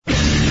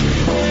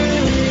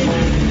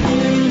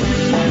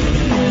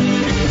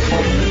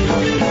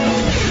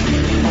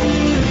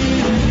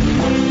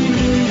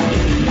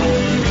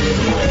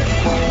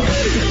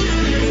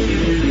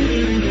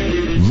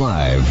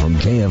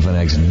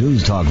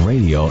Talk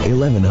Radio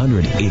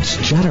 1100, it's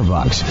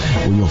Chatterbox,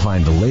 where you'll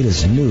find the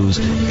latest news,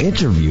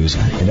 interviews,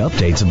 and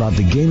updates about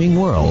the gaming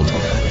world.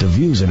 The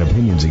views and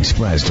opinions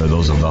expressed are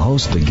those of the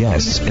host, the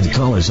guests, and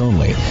callers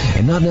only,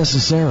 and not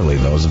necessarily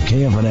those of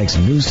KFNX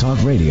News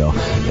Talk Radio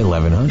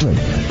 1100.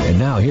 And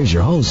now here's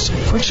your host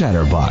for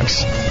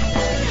Chatterbox.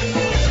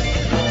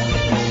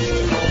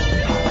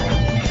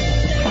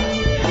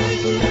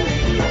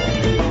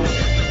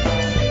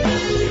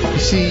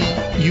 See,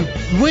 you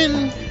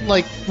win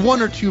like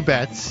one or two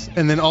bets,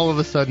 and then all of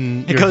a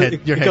sudden your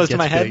head goes gets to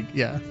my big. head?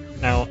 Yeah.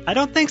 No, I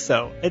don't think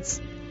so.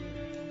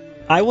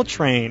 I will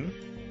train,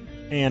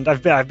 and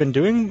I've been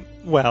doing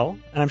well,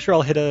 and I'm sure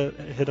I'll hit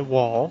a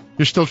wall.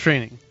 You're still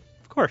training.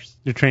 Of course.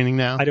 You're training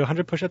now. I do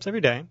 100 push-ups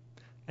every day.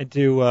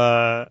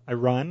 I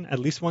run at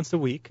least once a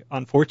week.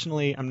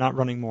 Unfortunately, I'm not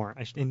running more.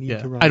 I need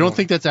to run I don't more.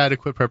 think that's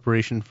adequate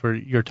preparation for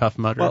your Tough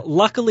Mudder. Well,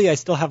 luckily, I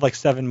still have like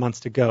 7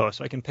 months to go,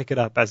 so I can pick it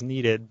up as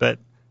needed, but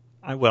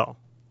I will.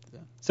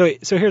 Yeah.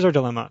 So here's our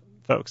dilemma,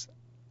 folks.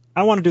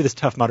 I want to do this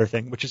Tough Mudder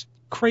thing, which is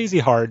crazy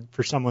hard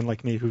for someone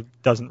like me who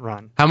doesn't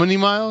run. How many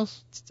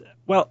miles?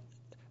 Well,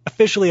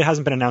 officially it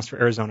hasn't been announced for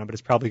Arizona, but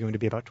it's probably going to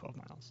be about 12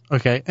 miles.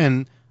 Okay,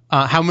 and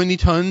how many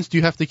tons do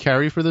you have to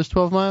carry for those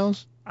 12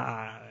 miles?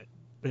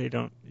 They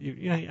don't.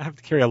 You have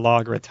to carry a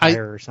log or a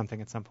tire or something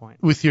at some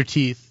point. With your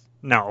teeth?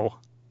 No.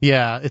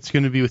 Yeah, it's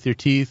going to be with your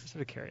teeth.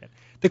 Sort of carry it.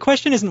 The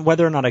question isn't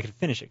whether or not I could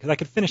finish it, because I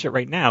could finish it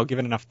right now,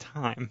 given enough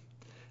time.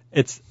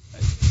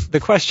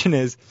 The question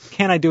is,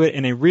 can I do it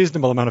in a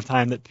reasonable amount of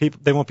time that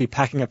they won't be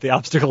packing up the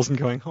obstacles and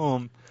going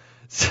home?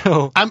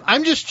 So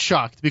I'm just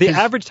shocked because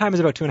the average time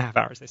is about 2.5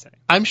 hours. They say.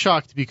 I'm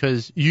shocked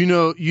because you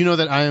know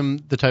that I am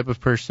the type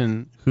of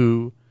person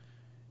who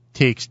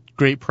takes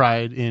great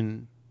pride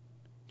in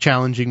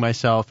challenging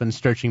myself and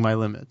stretching my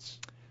limits.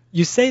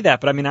 You say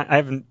that, but I mean I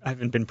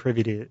haven't been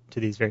privy to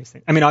these various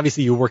things. I mean,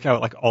 obviously you work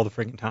out like all the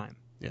friggin' time.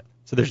 Yeah.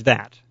 So there's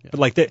that. Yeah. But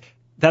like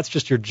that's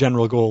just your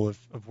general goal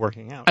of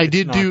working out. I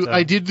did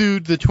do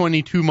the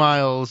 22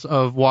 miles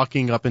of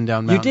walking up and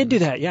down mountains. You did do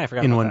that, yeah. I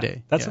forgot in about one that.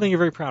 day. That's something you're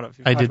very proud of.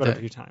 I did about that it a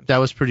few times. That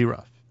was pretty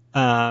rough.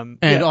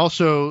 And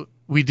also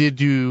we did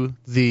do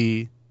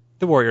the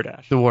Warrior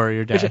Dash. The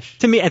Warrior Dash. Which,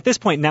 to me, at this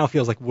point, now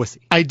feels like wussy.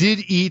 I did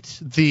eat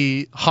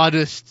the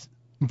hottest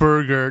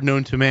burger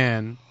known to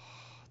man.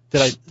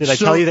 Did I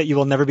tell you that you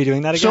will never be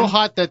doing that again? So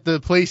hot that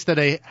the place that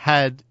I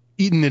had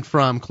eaten it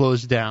from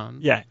closed down.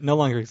 Yeah, no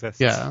longer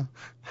exists. Yeah.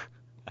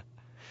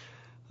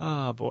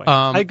 Oh, boy.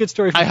 I had a good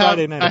story for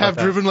Friday night. I have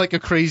driven like a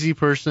crazy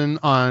person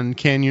on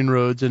canyon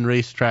roads and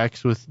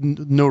racetracks with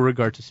no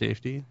regard to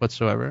safety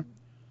whatsoever.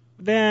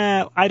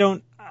 I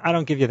don't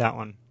give you that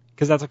one,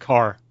 because that's a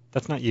car.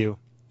 That's not you.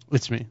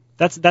 It's me.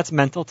 That's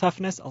mental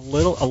toughness, a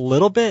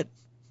little bit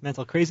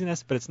mental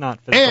craziness, but it's not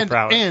physical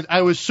prowess. And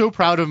I was so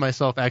proud of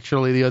myself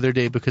actually the other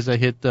day because I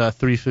hit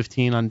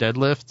 315 on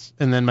deadlifts,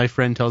 and then my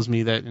friend tells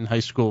me that in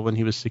high school when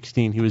he was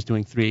 16 he was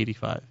doing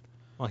 385.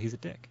 Well, he's a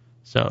dick.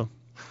 So.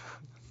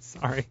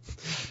 Sorry.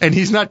 And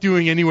he's not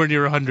doing anywhere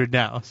near 100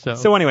 now.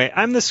 So anyway,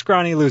 I'm the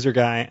scrawny loser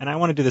guy, and I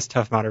want to do this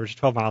Tough Mudder, which is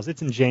 12 miles.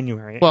 It's in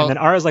January. And then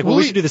Ara's like,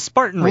 we should do the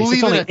Spartan race.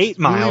 It's only 8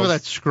 miles. We'll leave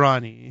that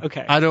scrawny.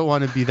 Okay. I don't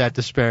want to be that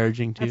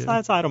disparaging to you.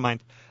 I don't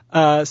mind.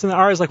 So then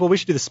Ara's like, we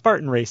should do the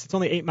Spartan race. It's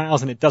only 8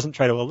 miles, and it doesn't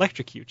try to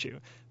electrocute you.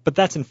 But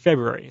that's in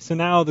February. So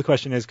now the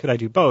question is, could I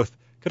do both?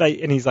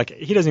 And he's like,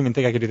 he doesn't even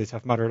think I could do the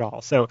Tough Mudder at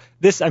all. So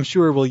this, I'm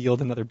sure, will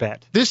yield another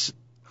bet.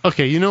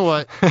 Okay, you know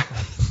what?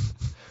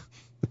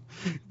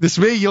 This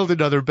may yield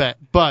another bet,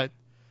 but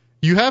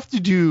you have to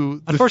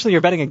do... Unfortunately,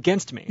 you're betting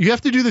against me. You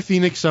have to do the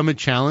Phoenix Summit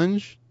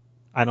Challenge.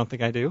 I don't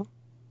think I do.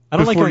 I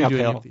don't like going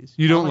uphill.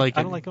 You don't like it?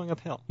 I don't like going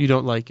uphill. You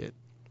don't like it?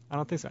 I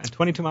don't think so. And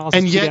 22 miles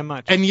is too damn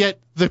much. And yet,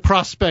 the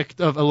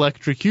prospect of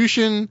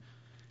electrocution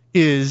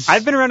is...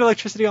 I've been around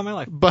electricity all my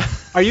life. But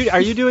Are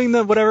you doing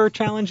the whatever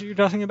challenge you're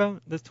talking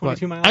about? This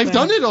 22 miles? I've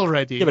done it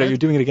already. Yeah, but are you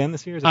doing it again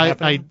this year? Is it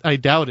happening? I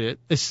doubt it,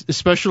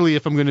 especially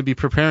if I'm going to be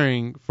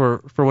preparing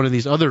for one of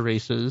these other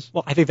races.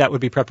 Well, I think that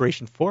would be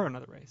preparation for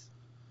another race.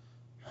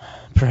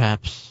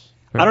 Perhaps.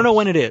 I don't know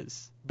when it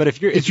is, but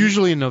it's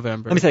usually in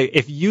November. Let me tell you,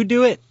 if you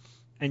do it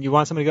and you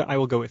want somebody to go, I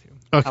will go with you.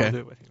 Okay. I will do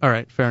it with you. All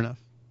right, fair enough.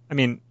 I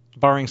mean,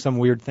 barring some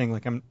weird thing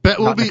like I'm bet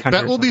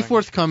will be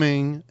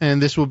forthcoming,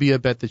 and this will be a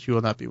bet that you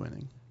will not be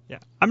winning. Yeah,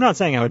 I'm not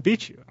saying I would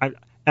beat you,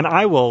 and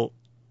I will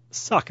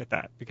suck at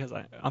that because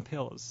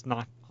uphill is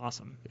not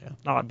awesome.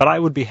 Yeah, but I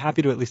would be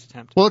happy to at least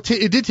attempt. Well,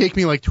 it did take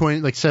me like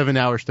 7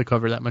 hours to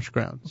cover that much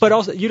ground. So. But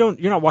also, you're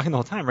not walking the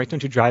whole time, right?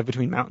 Don't you drive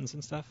between mountains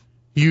and stuff?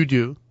 You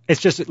do.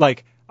 It's just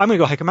like I'm gonna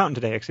go hike a mountain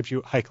today, except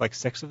you hike like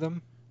 6 of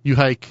them. You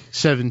hike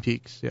 7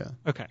 peaks. Yeah.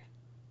 Okay.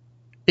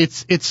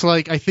 It's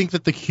like I think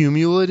that the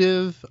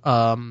cumulative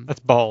that's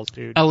balls,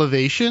 dude.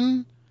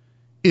 Elevation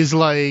is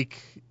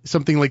like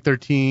something like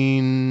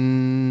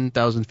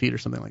 13,000 feet or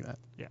something like that.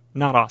 Yeah,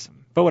 not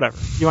awesome, but whatever.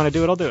 You want to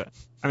do it, I'll do it.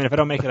 I mean, if I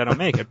don't make it, I don't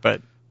make it.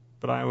 But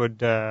I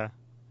would. I'd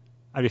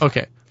be fine.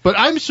 Okay, but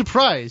I'm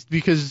surprised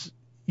because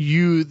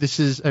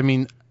I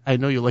mean, I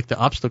know you like the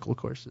obstacle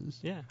courses.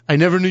 Yeah. I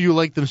never knew you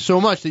liked them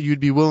so much that you'd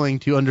be willing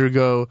to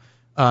undergo,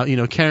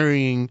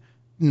 carrying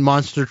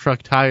monster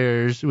truck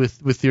tires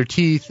with your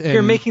teeth. And,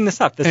 You're making this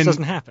up. This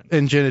doesn't happen.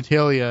 And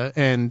genitalia,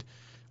 and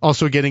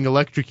also getting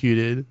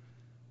electrocuted.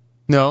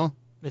 No,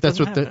 that's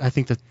what happen. I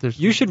think that there's.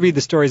 You should read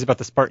the stories about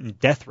the Spartan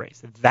death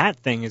race. That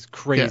thing is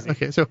crazy. Yeah,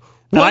 okay, so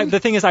the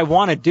thing is, I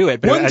want to do it,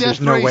 but one there's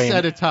death no race way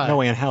at a time. No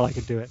way in hell I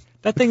could do it.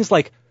 That thing's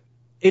like,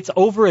 it's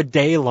over a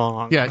day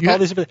long. Yeah,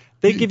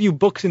 they give you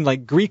books in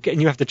like Greek, and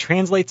you have to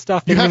translate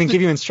stuff. They even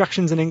give you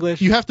instructions in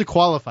English. You have to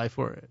qualify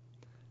for it.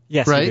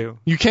 Yes, right? you do.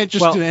 You can't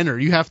just enter.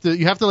 You have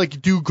to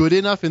like do good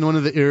enough in one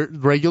of the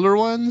regular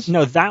ones.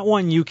 No, that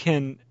one you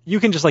can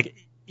just like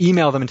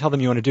email them and tell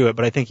them you want to do it,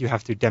 but I think you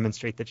have to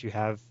demonstrate that you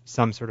have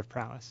some sort of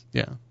prowess.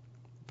 Yeah.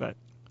 But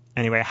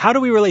anyway, how do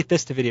we relate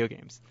this to video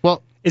games?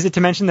 Well, is it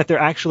to mention that there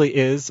actually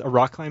is a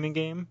rock climbing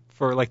game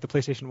for like the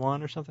PlayStation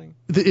 1 or something?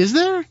 Is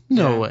there?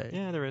 No way.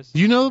 Yeah, there is. Do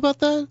you know about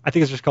that? I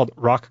think it's just called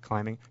rock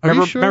climbing. Are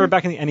you sure? Remember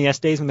back in the NES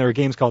days when there were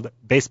games called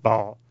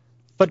baseball,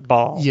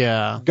 football,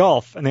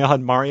 golf, and they all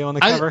had Mario on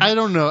the cover? I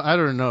don't know. I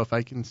don't know if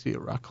I can see a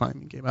rock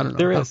climbing game. I don't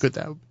know how good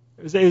that would be.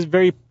 It was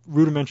very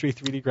rudimentary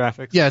 3D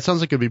graphics. Yeah, it sounds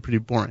like it'd be pretty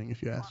boring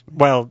if you ask me.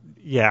 Well,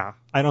 yeah.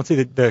 I don't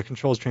see the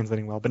controls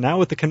translating well. But now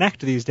with the Kinect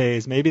these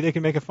days, maybe they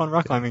can make a fun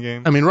rock climbing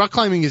game. I mean, rock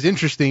climbing is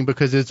interesting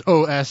because it's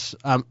OS.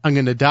 I'm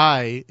going to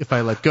die if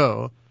I let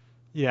go.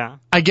 Yeah.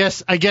 I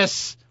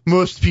guess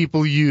most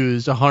people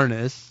use a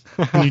harness,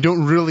 and you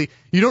don't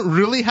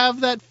really have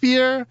that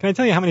fear. Can I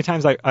tell you how many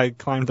times I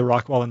climbed the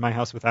rock wall in my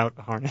house without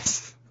a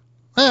harness?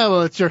 Yeah,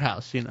 well, it's your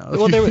house, you know.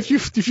 Well,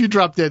 if you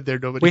drop dead there,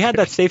 nobody. We had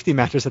that safety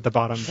mattress at the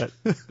bottom,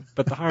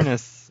 but the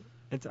harness,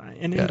 it's an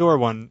indoor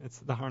one. It's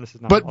the harness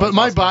is not. But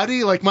my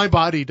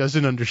body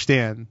doesn't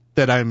understand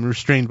that I'm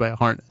restrained by a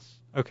harness.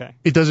 Okay.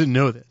 It doesn't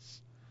know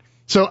this,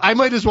 so I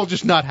might as well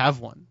just not have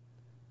one.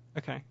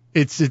 Okay.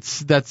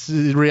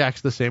 It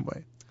reacts the same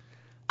way.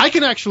 I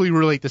can actually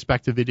relate this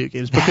back to video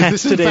games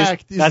because this, in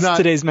fact, is that's not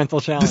today's mental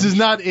challenge. This is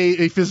not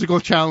a physical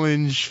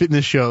challenge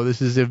fitness show.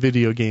 This is a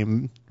video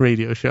game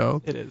radio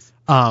show. It is.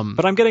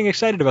 But I'm getting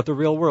excited about the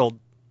real world.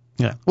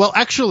 Yeah. Well,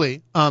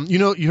 actually,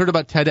 you heard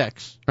about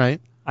TEDx,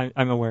 right?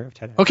 I'm aware of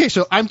TEDx. Okay,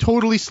 so I'm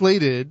totally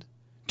slated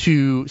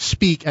to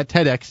speak at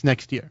TEDx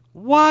next year.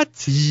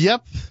 What?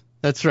 Yep,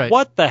 that's right.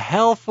 What the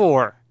hell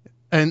for?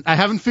 And I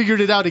haven't figured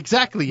it out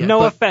exactly yet.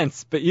 No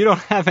offense, but you don't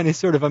have any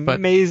sort of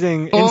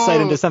amazing insight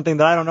into something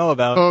that I don't know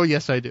about. Oh,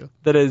 yes, I do.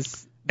 That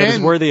is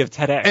worthy of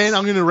TEDx. And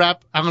I'm gonna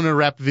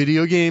wrap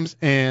video games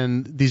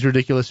and these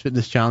ridiculous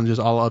fitness challenges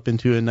all up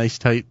into a nice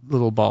tight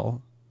little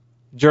ball.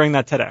 During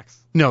that TEDx?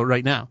 No,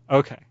 right now.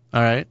 Okay.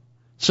 All right.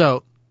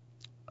 So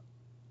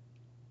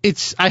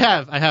I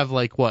have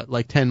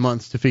like 10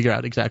 months to figure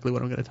out exactly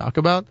what I'm going to talk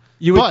about.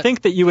 You would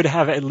think that you would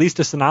have at least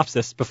a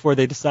synopsis before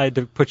they decide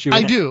to put you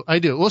in. I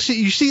do. Well,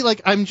 see,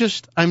 like I'm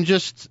just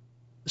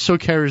so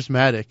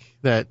charismatic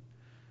that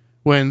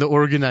when the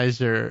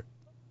organizer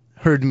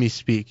heard me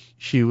speak,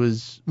 she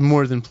was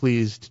more than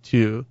pleased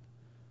to.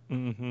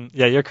 Mm-hmm.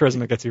 Yeah, your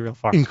charisma gets you real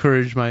far.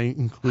 Encourage my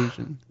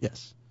inclusion.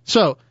 Yes.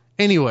 So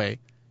anyway,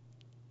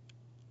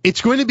 it's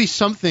going to be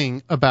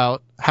something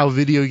about how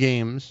video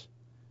games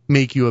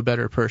make you a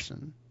better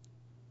person,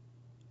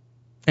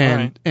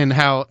 and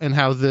how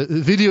the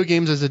video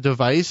games as a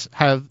device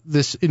have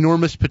this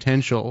enormous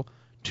potential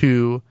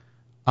to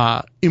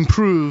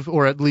improve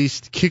or at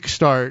least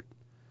kickstart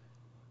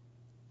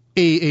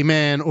a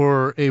man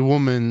or a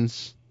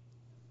woman's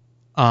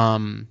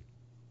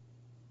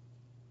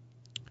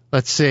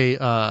let's say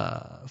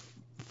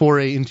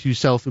foray into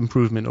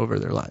self-improvement over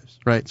their lives,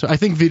 right? So I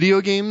think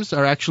video games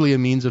are actually a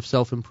means of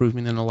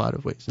self-improvement in a lot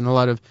of ways, in a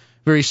lot of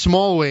very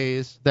small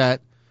ways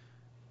that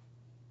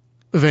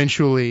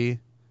eventually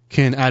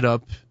can add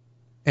up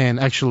and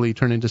actually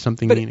turn into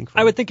something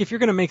meaningful. I would think if you're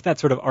going to make that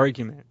sort of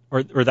argument,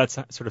 or that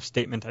sort of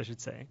statement, I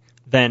should say,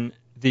 then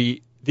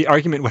the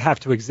argument would have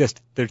to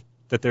exist that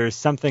there is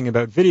something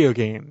about video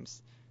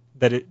games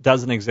that it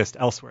doesn't exist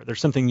elsewhere. There's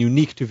something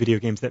unique to video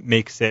games that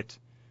makes it,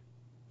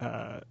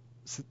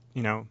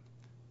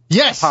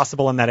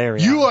 possible in that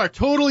area. You are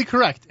totally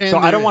correct. And so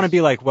I don't want to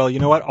be like, well, you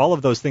know what? All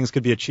of those things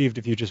could be achieved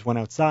if you just went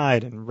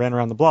outside and ran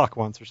around the block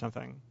once or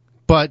something.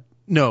 But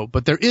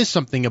there is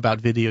something about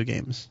video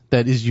games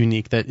that is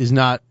unique, that is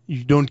not,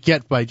 you don't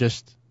get by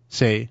just,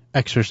 say,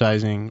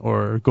 exercising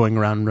or going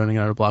around and running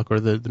out of a block or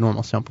the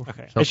normal sample.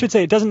 Okay. I should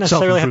say it doesn't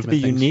necessarily have to be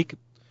unique,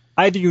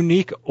 either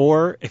unique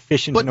or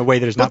efficient in a way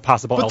that is not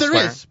possible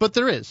elsewhere. But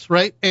there is,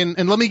 right?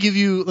 And let me give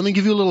you a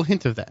little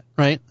hint of that,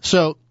 right?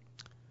 So,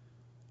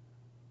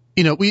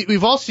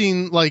 we've all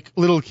seen like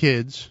little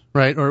kids,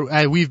 right?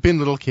 Or we've been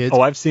little kids. Oh,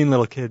 I've seen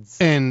little kids.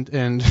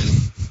 And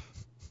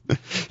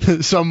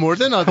some more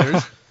than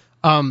others.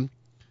 And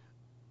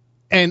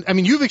I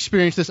mean, you've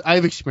experienced this,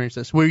 I've experienced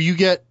this, where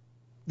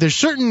there's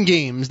certain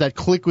games that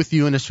click with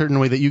you in a certain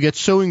way that you get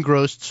so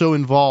engrossed, so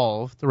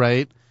involved,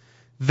 right?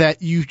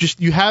 That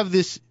you have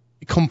this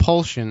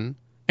compulsion,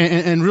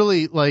 and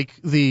really like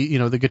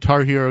the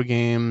Guitar Hero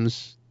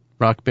games,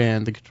 Rock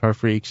Band, the Guitar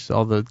Freaks,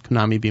 all the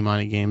Konami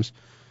Bimani games,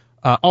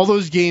 all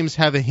those games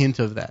have a hint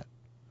of that,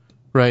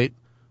 right?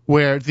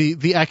 Where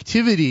the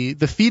activity,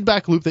 the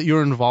feedback loop that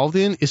you're involved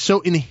in is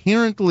so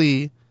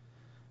inherently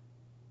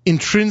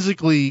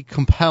intrinsically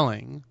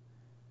compelling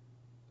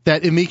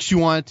that it makes you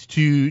want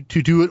to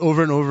do it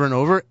over and over and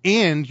over,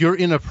 and you're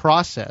in a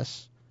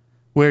process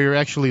where you're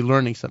actually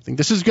learning something.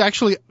 This is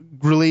actually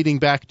relating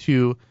back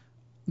to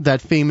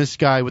that famous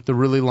guy with the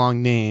really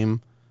long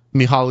name,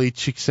 Mihaly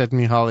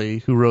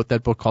Csikszentmihalyi, who wrote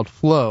that book called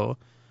Flow,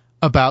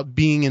 about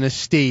being in a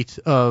state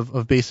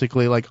of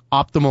basically like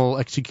optimal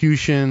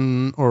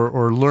execution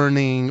or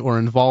learning or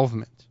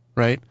involvement,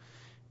 right?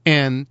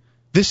 And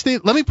this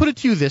state, let me put it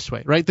to you this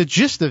way, right? The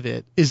gist of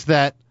it is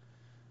that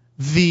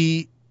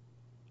the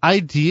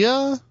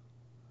idea,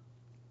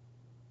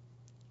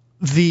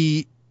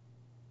 the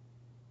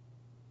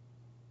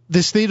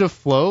state of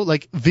flow,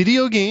 like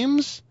video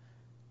games,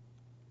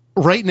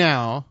 right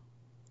now,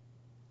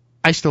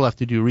 I still have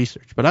to do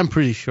research, but I'm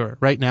pretty sure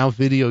right now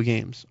video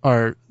games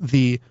are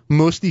the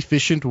most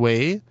efficient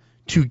way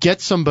to get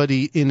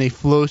somebody in a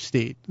flow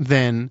state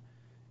than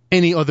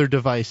any other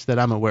device that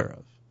I'm aware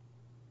of.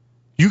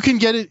 You can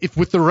get it, if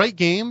with the right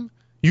game,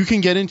 you can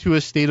get into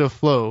a state of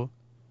flow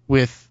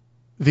with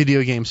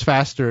video games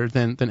faster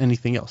than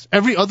anything else.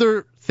 Every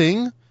other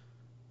thing,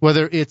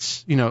 whether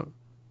it's,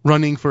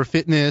 running for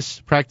fitness,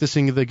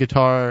 practicing the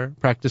guitar,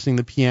 practicing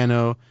the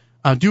piano,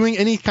 doing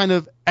any kind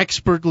of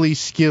expertly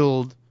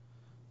skilled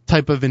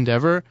type of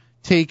endeavor,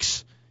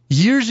 takes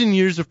years and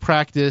years of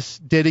practice,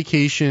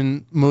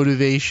 dedication,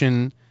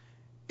 motivation,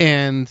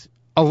 and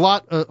a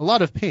lot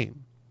of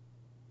pain.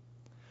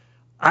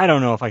 I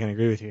don't know if I can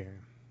agree with you here.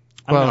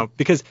 I don't know,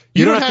 because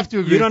you don't have to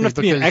agree. You don't have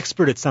to be an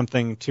expert at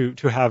something to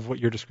have what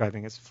you're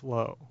describing as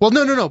flow. Well,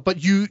 no.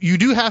 But you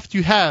do have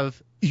to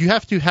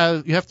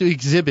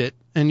exhibit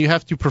and you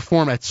have to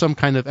perform at some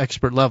kind of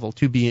expert level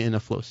to be in a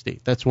flow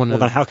state. That's one of. Well,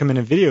 then how come in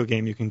a video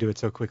game you can do it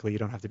so quickly? You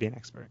don't have to be an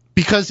expert.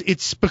 Because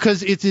it's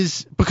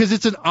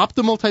an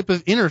optimal type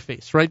of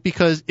interface, right?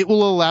 Because it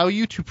will allow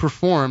you to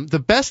perform the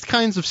best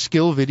kinds of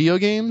skill video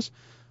games.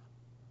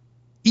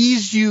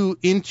 Ease you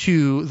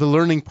into the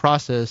learning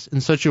process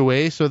in such a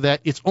way so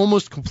that it's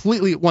almost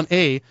completely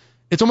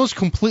it's almost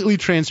completely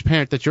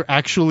transparent that you're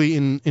actually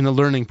in a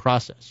learning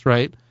process,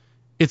 right?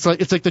 It's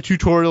like the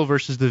tutorial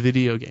versus the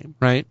video game,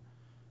 right?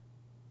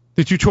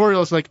 The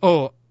tutorial is like,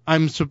 oh,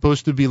 I'm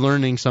supposed to be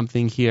learning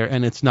something here,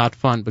 and it's not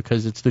fun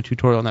because it's the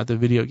tutorial, not the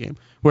video game.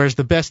 Whereas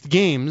the best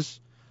games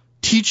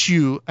teach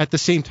you at the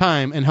same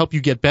time and help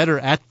you get better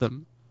at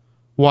them,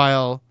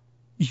 while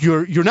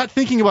you're not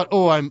thinking about,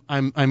 oh, I'm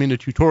in a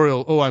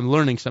tutorial, oh, I'm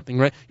learning something,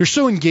 right? You're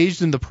so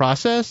engaged in the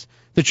process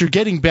that you're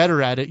getting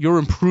better at it, you're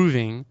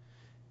improving,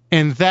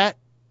 and that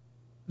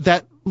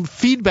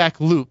feedback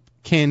loop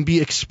can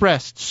be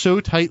expressed so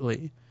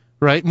tightly,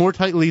 right? More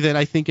tightly than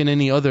I think in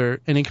any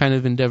kind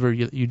of endeavor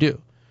you do,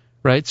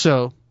 right?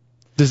 So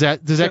does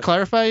that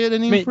clarify it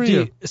any for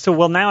you?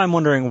 So now I'm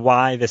wondering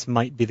why this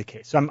might be the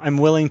case. So I'm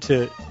willing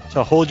to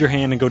hold your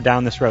hand and go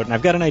down this road, and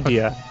I've got an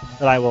idea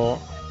that I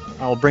will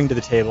bring to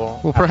the table.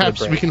 Well,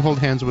 perhaps we can hold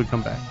hands when we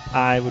come back.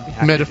 I would be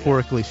happy.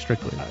 Metaphorically,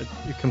 strictly.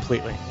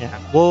 Completely, yeah.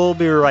 We'll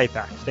be right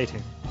back. Stay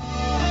tuned.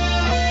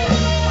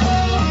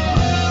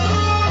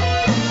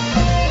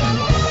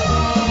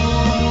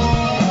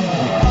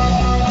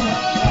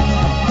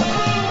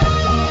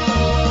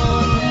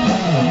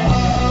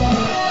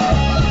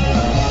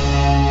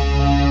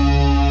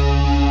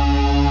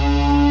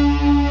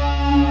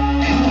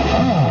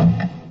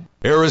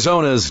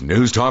 Arizona's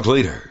News Talk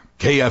leader,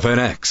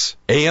 KFNX,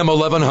 AM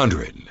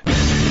 1100.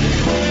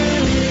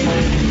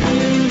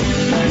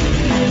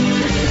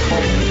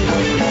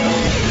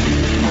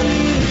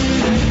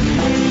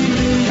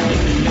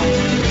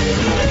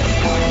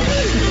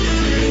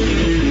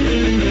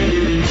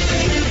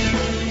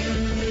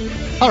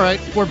 All right,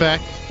 we're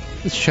back.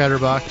 It's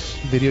Chatterbox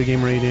Video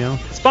Game Radio.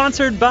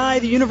 Sponsored by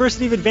the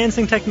University of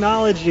Advancing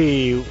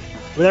Technology.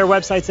 Their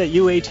website's at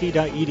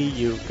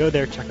uat.edu. Go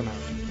there, check them out.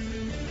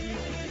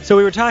 So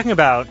we were talking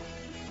about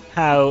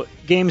how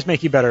games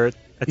make you better at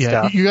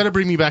stuff. You got to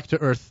bring me back to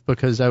Earth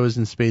because I was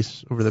in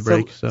space over the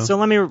break. So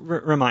let me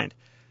remind.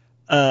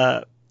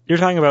 You're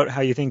talking about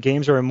how you think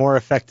games are a more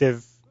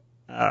effective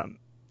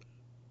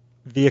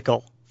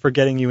vehicle for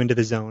getting you into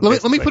the zone.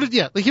 Let me put it.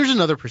 Yeah, like here's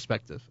another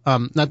perspective.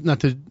 Not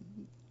to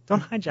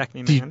don't hijack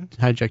me, man.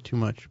 Hijack too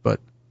much, but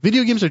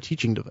video games are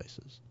teaching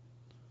devices.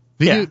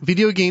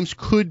 Video games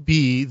could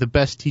be the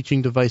best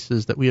teaching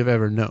devices that we have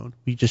ever known.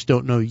 We just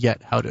don't know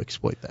yet how to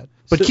exploit that.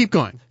 But keep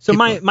going.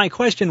 My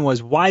question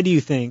was, why do you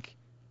think,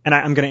 and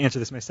I'm going to answer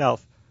this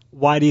myself,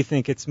 why do you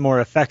think it's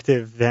more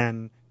effective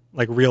than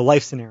like real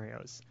life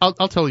scenarios?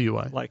 I'll tell you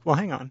why.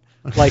 Hang on.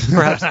 Like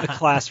perhaps a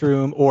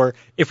classroom, or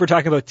if we're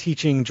talking about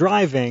teaching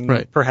driving,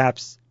 right.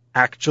 Perhaps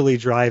actually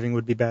driving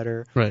would be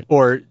better. Right.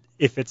 Or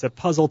if it's a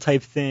puzzle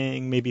type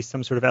thing, maybe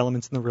some sort of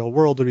elements in the real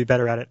world would be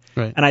better at it.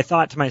 Right. And I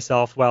thought to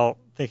myself, well,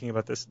 thinking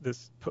about this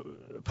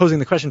posing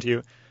the question to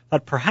you,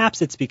 that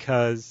perhaps it's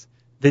because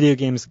video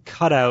games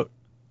cut out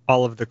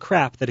all of the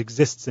crap that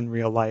exists in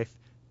real life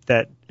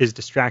that is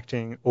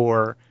distracting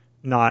or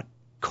not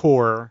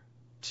core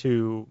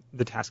to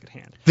the task at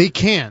hand. They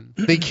can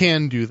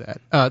do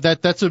that.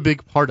 That's a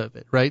big part of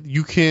it, right?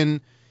 You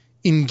can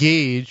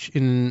engage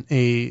in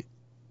a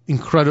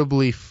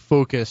incredibly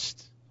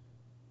focused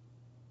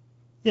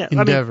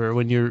endeavor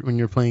when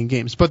you're playing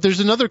games. But there's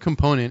another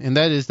component, and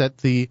that is that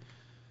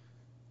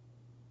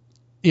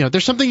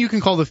there's something you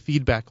can call the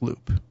feedback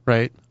loop,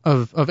 right?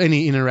 Of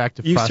any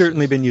interactive You've process.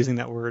 certainly been using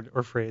that word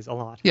or phrase a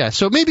lot. Yeah,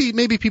 so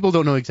maybe people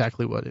don't know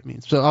exactly what it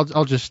means. So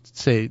I'll just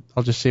say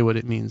what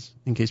it means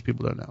in case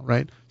people don't know,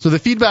 right? So the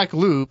feedback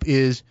loop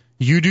is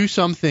you do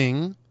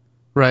something,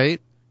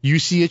 right? You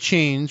see a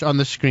change on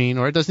the screen,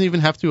 or it doesn't even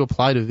have to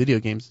apply to video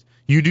games.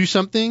 You do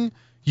something,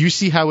 you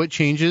see how it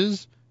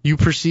changes, you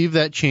perceive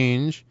that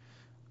change,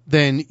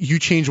 then you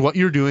change what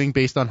you're doing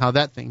based on how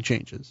that thing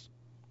changes.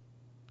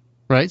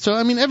 Right? So,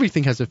 I mean,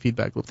 everything has a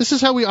feedback loop. This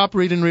is how we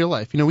operate in real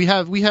life. We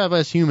have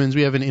as humans,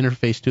 we have an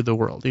interface to the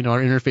world.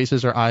 Our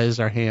interfaces are eyes,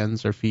 our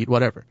hands, our feet,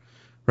 whatever.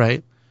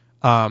 Right?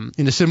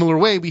 In a similar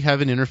way, we have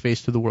an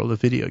interface to the world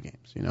of video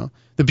games.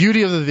 The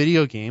beauty of the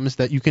video game is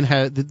that you can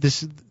have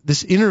this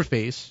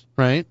interface,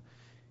 right,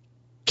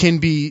 can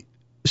be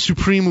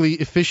supremely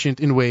efficient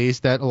in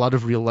ways that a lot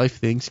of real life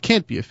things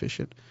can't be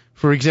efficient.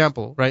 For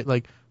example, right,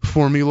 like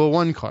Formula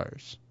One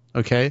cars.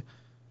 Okay?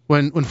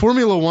 When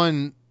Formula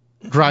One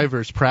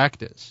drivers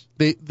practice,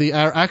 they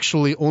are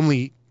actually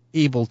only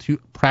able to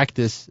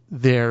practice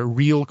their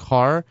real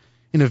car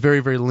in a very,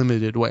 very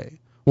limited way.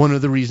 One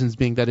of the reasons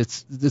being that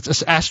it's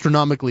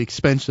astronomically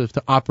expensive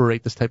to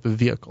operate this type of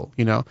vehicle.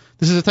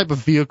 This is a type of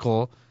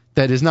vehicle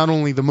that is not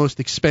only the most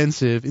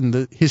expensive in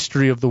the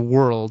history of the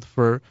world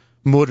for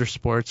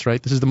motorsports,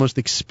 right? This is the most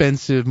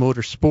expensive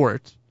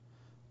motorsport,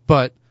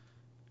 but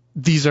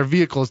these are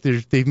vehicles,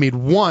 they've made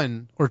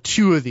one or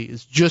two of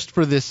these just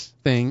for this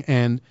thing,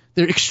 and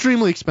they're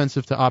extremely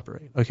expensive to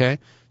operate, okay?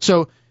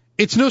 So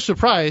it's no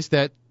surprise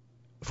that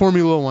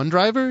Formula One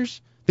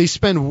drivers, they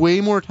spend way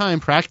more time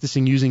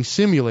practicing using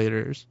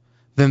simulators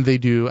than they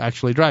do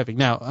actually driving.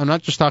 Now, I'm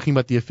not just talking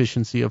about the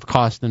efficiency of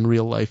cost and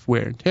real life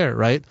wear and tear,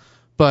 right?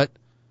 But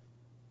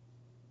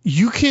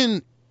you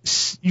can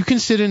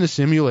sit in a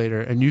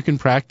simulator and you can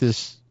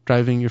practice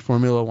driving your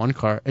Formula One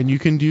car, and you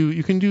can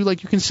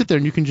sit there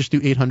and you can just do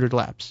 800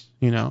 laps,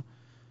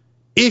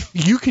 If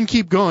you can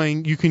keep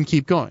going, you can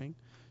keep going.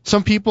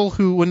 Some people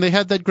who, when they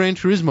had that Gran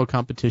Turismo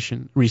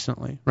competition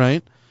recently,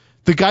 right,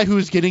 the guy who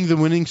was getting the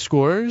winning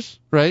scores,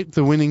 right,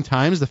 the winning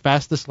times, the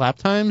fastest lap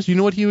times, you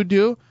know what he would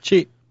do?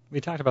 Cheat.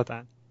 We talked about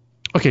that.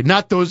 Okay,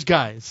 not those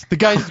guys. The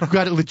guys who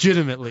got it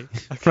legitimately,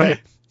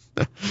 right?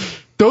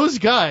 Those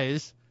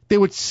guys, they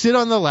would sit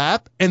on the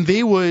lap and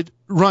they would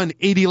run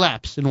 80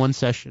 laps in one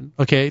session,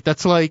 okay?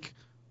 That's like,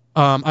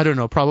 I don't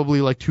know,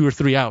 probably like 2 or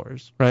 3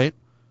 hours, right?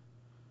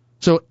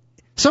 So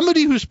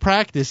somebody who's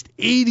practiced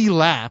 80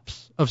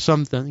 laps of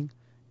something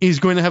is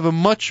going to have a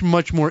much,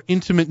 much more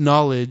intimate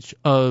knowledge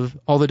of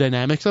all the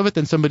dynamics of it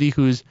than somebody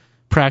who's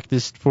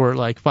practiced for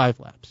like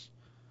 5 laps.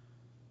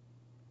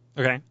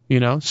 Okay.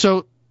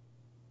 So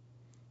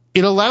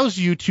it allows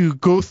you to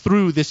go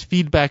through this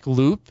feedback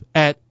loop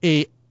at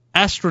a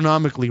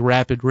astronomically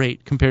rapid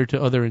rate compared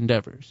to other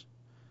endeavors.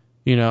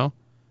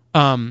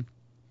 I'll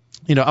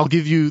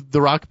give you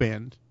the Rock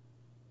Band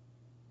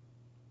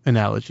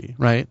analogy,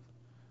 right?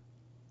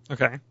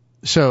 Okay.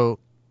 So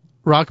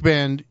Rock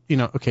Band,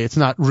 it's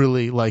not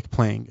really like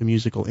playing a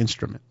musical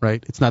instrument,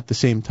 right? It's not the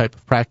same type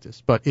of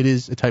practice, but it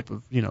is a type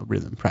of,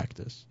 rhythm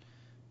practice.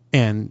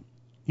 And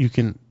you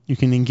can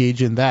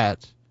engage in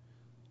that,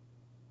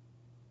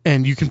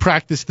 and you can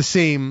practice the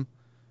same,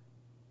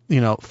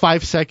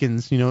 5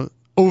 seconds,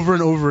 over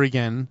and over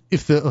again,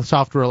 if the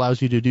software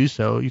allows you to do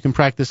so. You can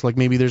practice, like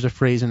maybe there's a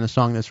phrase in a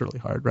song that's really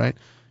hard, right?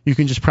 You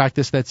can just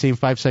practice that same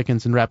 5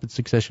 seconds in rapid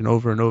succession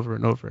over and over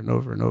and over and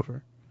over and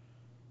over.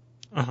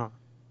 Uh-huh.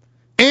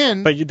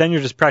 But then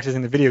you're just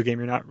practicing the video game.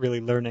 You're not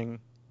really learning.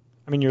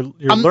 I mean, you're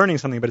learning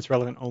something, but it's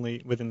relevant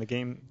only within the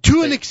game.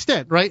 To an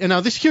extent, right? And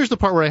now here's the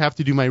part where I have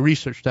to do my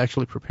research to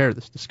actually prepare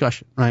this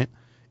discussion, right?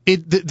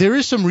 There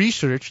is some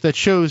research that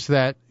shows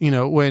that,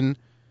 when,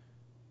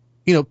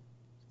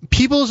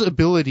 people's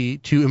ability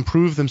to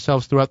improve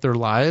themselves throughout their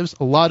lives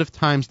a lot of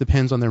times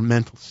depends on their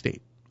mental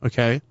state,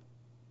 okay?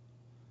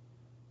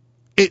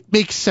 It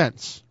makes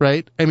sense,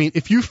 right? I mean,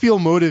 if you feel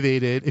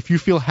motivated, if you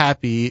feel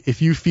happy,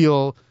 if you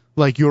feel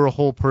like you're a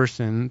whole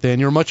person, then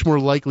you're much more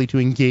likely to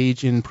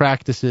engage in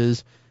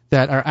practices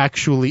that are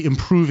actually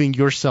improving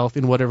yourself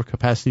in whatever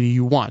capacity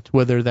you want,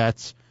 whether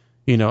that's,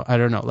 I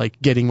don't know,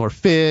 like getting more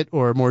fit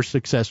or more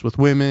success with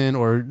women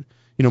or,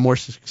 more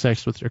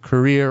success with your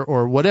career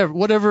or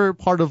whatever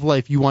part of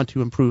life you want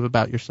to improve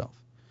about yourself,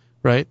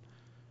 right?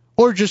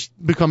 Or just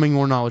becoming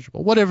more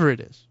knowledgeable, whatever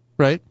it is,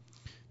 right?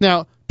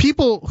 Now,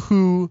 people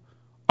who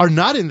are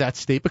not in that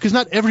state, because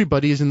not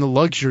everybody is in the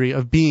luxury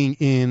of being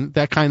in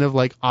that kind of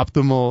like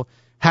optimal,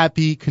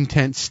 happy,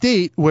 content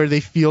state where they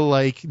feel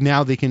like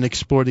now they can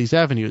explore these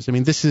avenues. I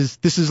mean, this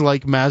is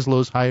like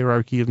Maslow's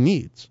hierarchy of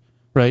needs,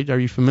 right? Are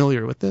you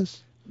familiar with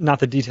this? Not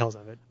the details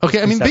of it.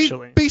 Okay, I mean,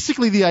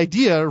 basically the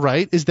idea,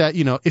 right, is that,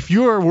 if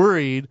you're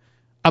worried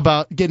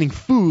about getting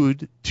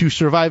food to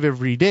survive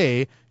every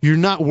day, you're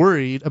not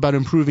worried about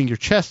improving your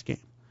chess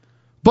game.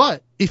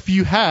 But if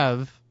you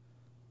have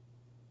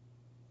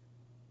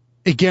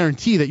a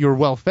guarantee that you're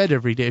well fed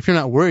every day, if you're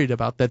not worried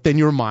about that, then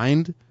your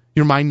mind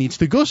needs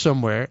to go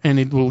somewhere, and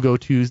it will go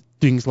to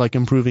things like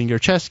improving your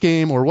chess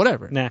game or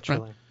whatever.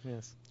 Naturally, right?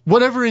 yes.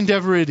 Whatever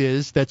endeavor it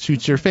is that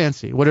suits your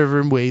fancy,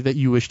 whatever way that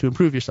you wish to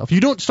improve yourself. You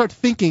don't start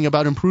thinking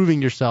about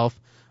improving yourself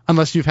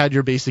unless you've had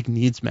your basic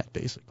needs met,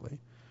 basically,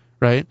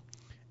 right?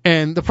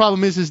 And the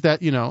problem is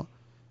that,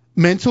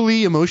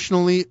 mentally,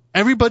 emotionally,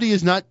 everybody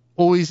is not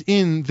always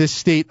in this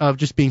state of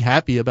just being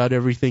happy about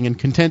everything and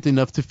content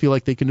enough to feel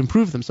like they can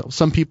improve themselves.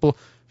 Some people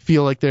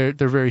feel like they're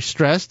very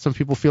stressed. Some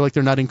people feel like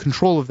they're not in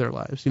control of their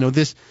lives.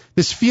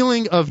 This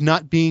feeling of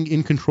not being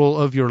in control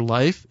of your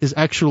life is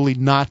actually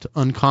not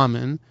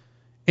uncommon.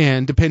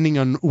 And depending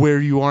on where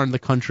you are in the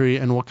country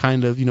and what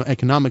kind of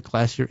economic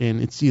class you're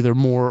in, it's either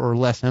more or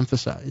less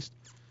emphasized.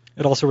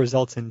 It also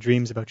results in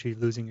dreams about you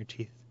losing your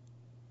teeth.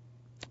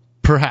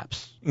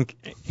 Perhaps. In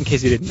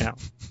case you didn't know.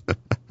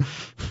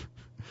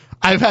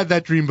 I've had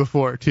that dream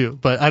before too,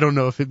 but I don't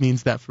know if it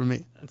means that for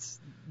me.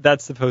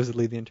 That's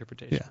supposedly the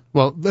interpretation. Yeah.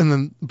 Well,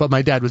 but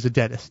my dad was a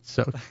dentist,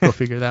 so go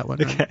figure that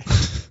one. Okay.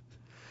 Right?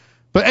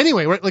 But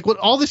anyway, right, like what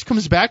all this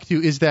comes back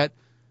to is that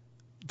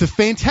the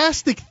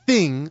fantastic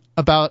thing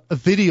about a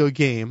video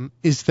game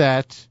is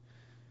that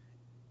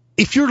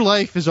if your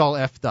life is all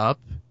effed up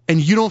and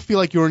you don't feel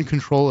like you're in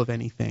control of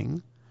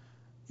anything,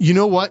 you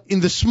know what? In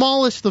the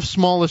smallest of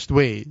smallest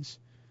ways,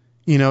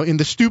 in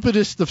the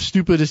stupidest of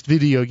stupidest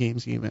video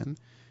games even,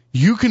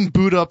 you can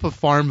boot up a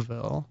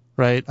Farmville,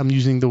 right? I'm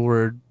using the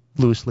word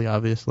loosely,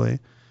 obviously.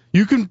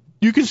 You can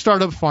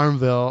start up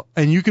Farmville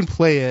and you can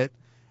play it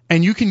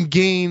and you can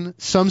gain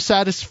some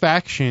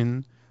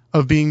satisfaction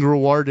of being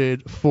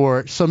rewarded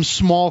for some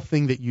small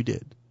thing that you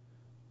did.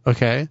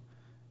 Okay?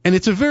 And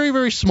it's a very,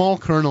 very small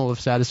kernel of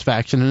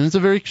satisfaction, and it's a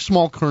very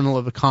small kernel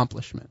of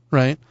accomplishment,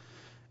 right?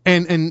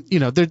 And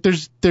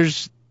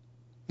there's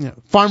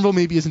Farmville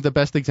maybe isn't the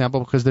best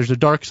example because there's a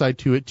dark side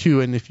to it too,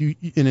 and if you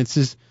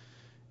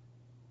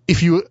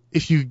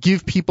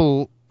give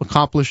people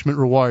accomplishment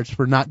rewards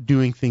for not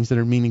doing things that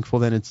are meaningful,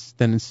 that's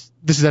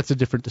a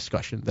different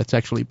discussion. That's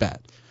actually bad.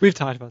 We've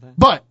talked about that.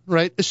 But,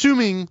 right,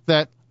 assuming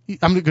that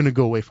I'm going to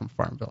go away from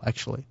Farmville,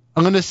 actually.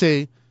 I'm going to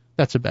say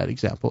that's a bad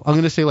example. I'm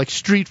going to say like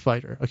Street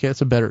Fighter. Okay,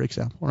 that's a better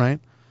example, right?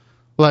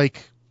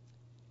 Like,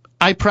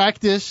 I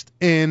practiced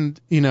and,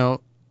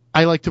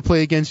 I like to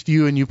play against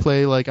you and you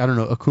play like, I don't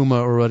know,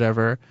 Akuma or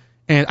whatever,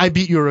 and I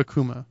beat your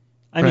Akuma.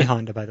 I'm right?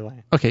 E-Honda, by the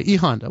way. Okay,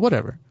 E-Honda,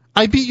 whatever.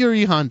 I beat your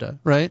E-Honda,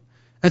 right?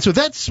 And so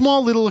that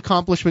small little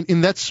accomplishment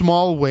in that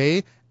small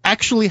way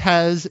actually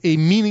has a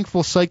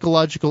meaningful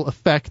psychological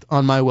effect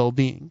on my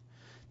well-being.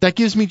 That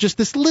gives me just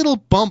this little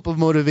bump of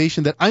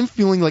motivation that I'm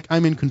feeling like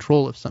I'm in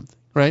control of something,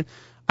 right?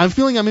 I'm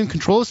feeling I'm in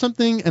control of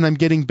something and I'm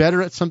getting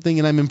better at something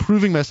and I'm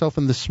improving myself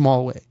in this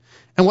small way.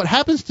 And what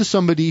happens to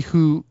somebody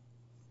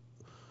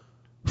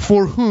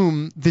for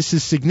whom this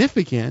is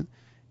significant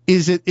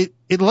is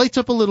it lights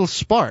up a little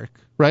spark,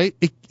 right?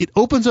 It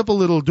opens up a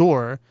little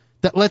door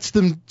that lets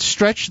them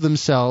stretch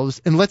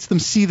themselves and lets them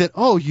see that,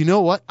 oh, you know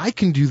what? I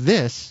can do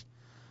this.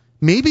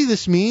 Maybe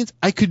this means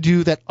I could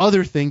do that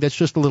other thing that's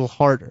just a little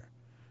harder.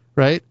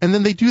 Right? And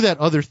then they do that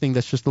other thing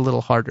that's just a little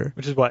harder.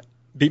 Which is what?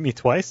 Beat me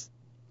twice?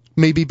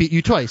 Maybe beat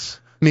you twice.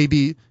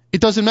 Maybe it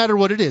doesn't matter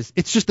what it is.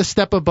 It's just a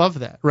step above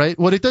that, right?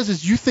 What it does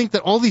is you think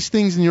that all these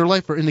things in your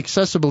life are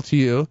inaccessible to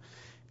you,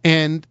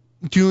 and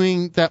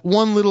doing that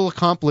one little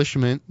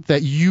accomplishment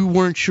that you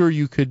weren't sure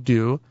you could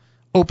do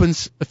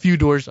opens a few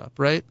doors up,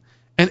 right?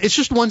 And it's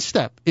just one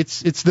step.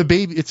 It's a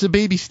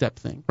baby step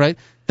thing, right?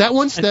 That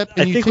one step.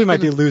 I think we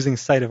might be losing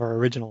sight of our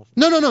original.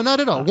 No, not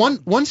at all.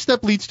 One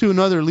step leads to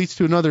another, leads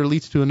to another,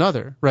 leads to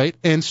another, right?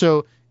 And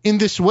so in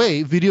this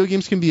way, video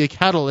games can be a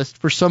catalyst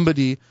for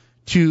somebody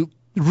to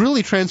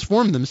really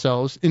transform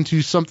themselves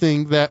into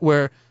something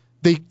where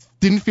they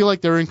didn't feel like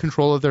they were in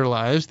control of their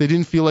lives. They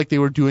didn't feel like they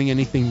were doing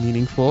anything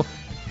meaningful.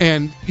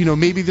 And,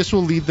 maybe this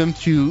will lead them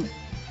to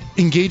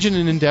engage in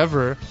an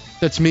endeavor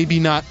that's maybe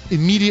not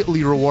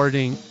immediately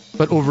rewarding,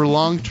 but over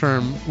long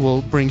term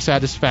will bring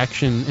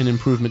satisfaction and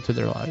improvement to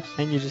their lives.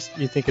 And you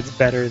think it's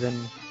better than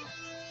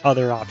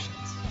other options.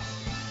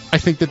 I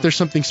think that there's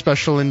something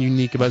special and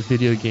unique about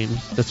video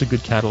games that's a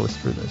good catalyst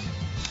for this.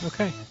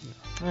 Okay.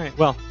 All right.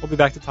 Well, we'll be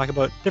back to talk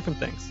about different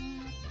things.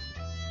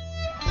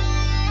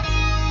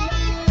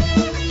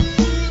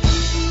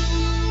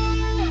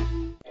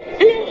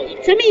 Hello,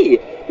 it's me,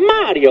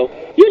 Mario.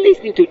 You're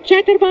listening to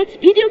Chatterbox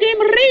Video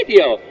Game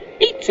Radio.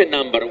 It's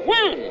number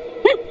 1.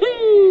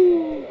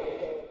 Woohoo!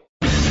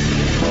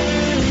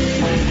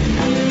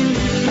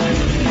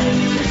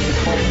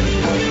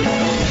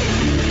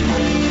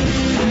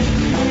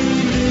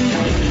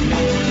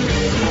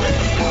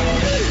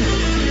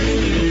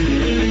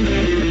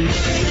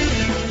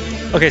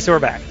 Okay, so we're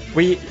back.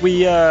 We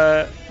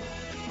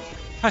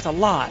talked a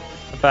lot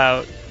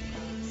about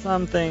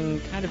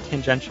something kind of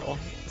tangential.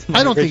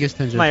 I don't think it's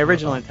tangential. My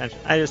original intention.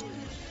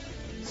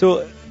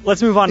 So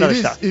let's move on to other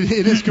stuff.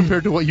 It is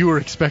compared to what you were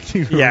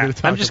expecting. Yeah,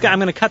 I'm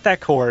going to cut that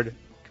cord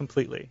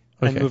completely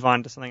and move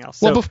on to something else.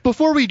 Well,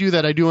 before we do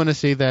that, I do want to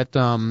say that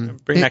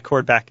bring that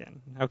cord back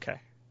in. Okay.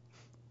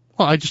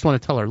 Well, I just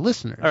want to tell our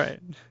listeners All right.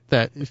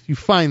 that if you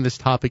find this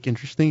topic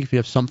interesting, if you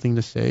have something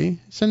to say,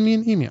 send me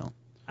an email.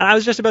 I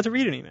was just about to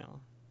read an email.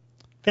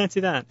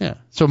 Fancy that. Yeah.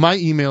 So my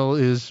email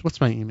is,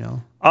 what's my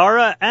email?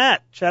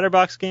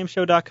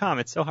 Ara@chatterboxgameshow.com.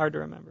 It's so hard to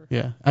remember.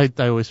 Yeah, I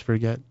always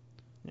forget.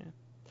 Yeah.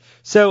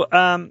 So,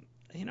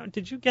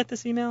 did you get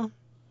this email?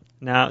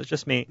 No, it's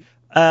just me.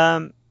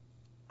 I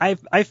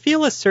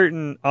feel a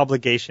certain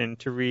obligation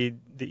to read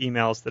the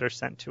emails that are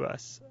sent to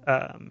us,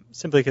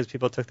 simply because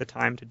people took the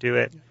time to do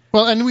it.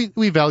 Well, and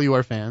we value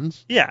our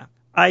fans. Yeah.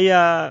 But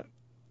I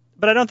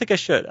don't think I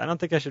should. I don't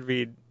think I should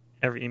read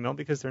every email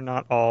because they're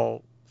not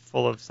all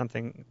full of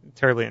something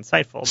terribly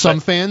insightful. Some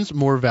fans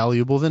more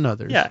valuable than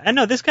others. Yeah, and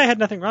no, this guy had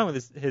nothing wrong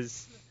with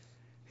his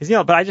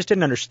email, but I just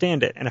didn't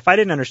understand it. And if I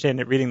didn't understand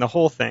it reading the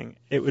whole thing,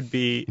 it would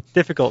be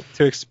difficult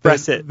to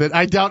express it. But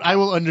I doubt I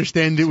will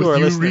understand it with you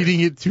listeners. reading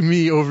it to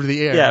me over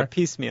the air. Yeah,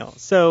 piecemeal.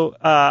 So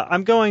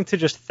I'm going to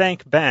just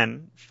thank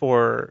Ben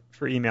for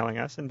emailing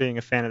us and being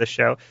a fan of the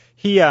show.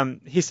 He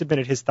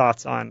submitted his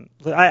thoughts on.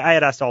 I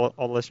had asked all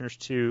the listeners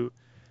to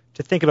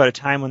think about a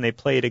time when they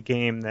played a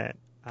game that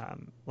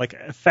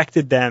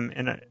affected them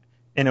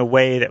in a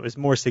way that was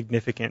more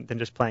significant than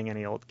just playing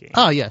any old game.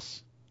 Ah,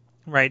 yes.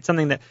 Right,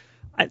 something that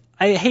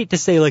I hate to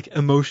say like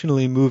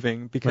emotionally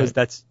moving because Right.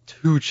 that's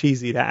too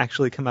cheesy to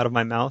actually come out of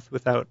my mouth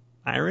without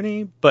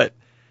irony, but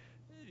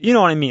you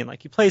know what I mean.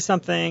 Like you play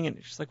something and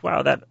it's just like,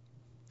 wow,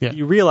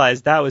 you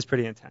realize that was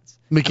pretty intense.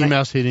 Mickey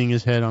Mouse hitting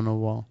his head on a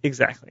wall.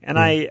 Exactly. And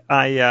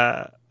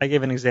I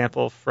gave an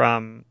example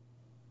from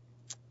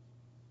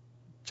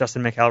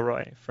Justin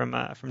McElroy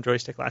from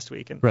Joystick last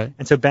week, and Right.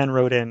 and so Ben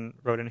wrote in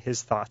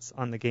his thoughts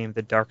on the game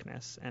The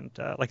Darkness, and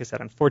like I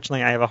said,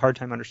 unfortunately, I have a hard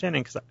time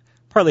understanding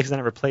partly because I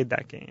never played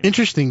that game.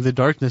 Interesting, The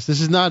Darkness.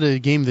 This is not a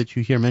game that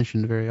you hear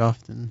mentioned very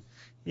often.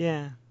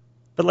 Yeah,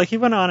 but like he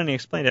went on and he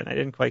explained it, and I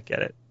didn't quite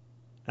get it.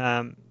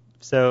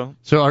 So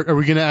are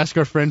we going to ask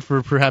our friend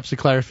for perhaps a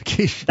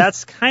clarification?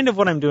 that's kind of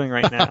what I'm doing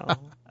right now.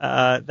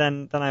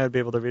 Then I would be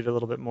able to read a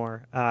little bit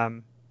more.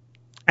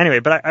 Anyway,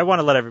 but I want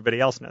to let everybody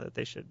else know that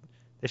they should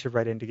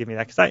write in to give me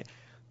that, because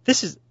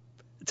this is,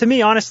 to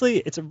me, honestly,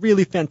 it's a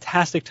really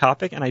fantastic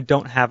topic, and I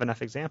don't have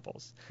enough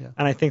examples. Yeah.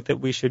 And I think that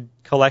we should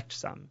collect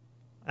some,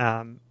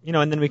 and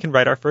then we can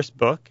write our first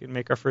book and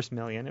make our first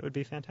million. It would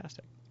be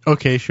fantastic.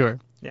 Okay, sure.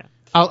 Yeah.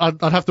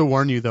 I'll have to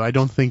warn you, though. I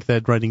don't think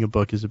that writing a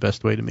book is the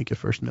best way to make your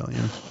first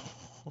million.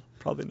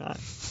 Probably not.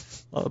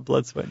 A lot of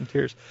blood, sweat, and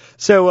tears.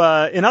 So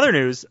in other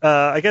news,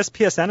 I guess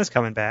PSN is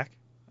coming back.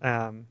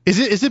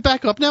 Is it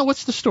back up now?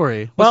 What's the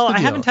story? Well, I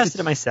haven't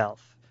tested it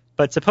myself.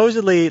 But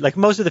supposedly, like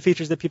most of the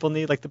features that people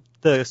need, like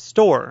the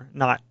store,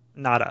 not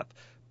up,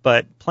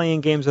 but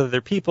playing games with other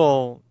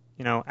people,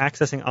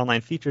 accessing online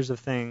features of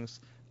things,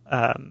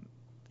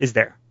 is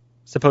there,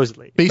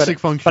 supposedly. Basic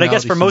functionality. But I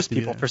guess for most seems to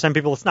be people, there. for some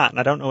people, it's not, and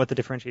I don't know what the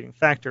differentiating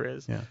factor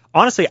is. Yeah.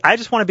 Honestly, I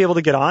just want to be able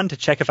to get on to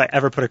check if I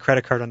ever put a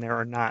credit card on there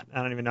or not.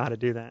 I don't even know how to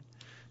do that.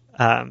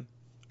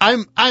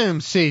 I am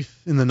safe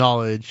in the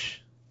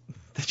knowledge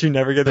Did you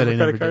never get that I a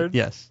never credit card? did.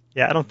 Yes.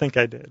 Yeah, I don't think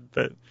I did,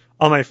 but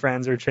all my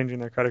friends are changing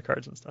their credit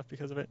cards and stuff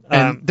because of it.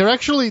 And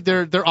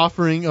they're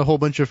offering a whole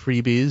bunch of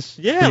freebies.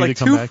 Yeah, for you like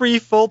to come 2 back. free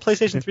full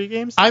PlayStation 3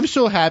 games. I'm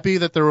so happy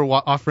that they were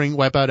offering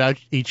Wipeout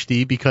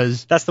HD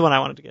because That's the one I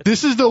wanted to get.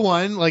 this is the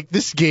one, like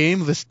this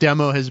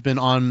demo has been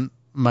on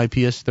my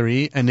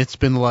PS3 and it's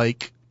been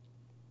like,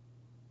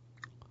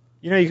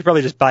 You could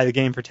probably just buy the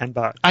game for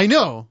 $10. I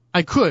know,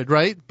 I could,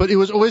 right? But it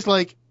was always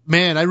like,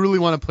 man, I really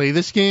want to play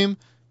this game.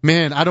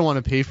 Man, I don't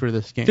want to pay for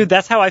this game. Dude,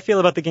 that's how I feel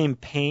about the game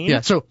Pain.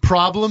 Yeah, so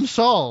problem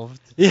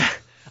solved. Yeah.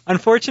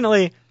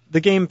 Unfortunately,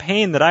 the game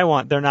Pain that I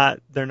want, they're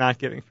not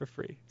giving for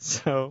free.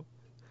 So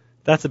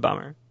that's a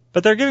bummer.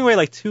 But they're giving away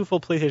like 2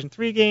 full PlayStation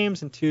 3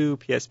 games and 2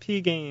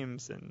 PSP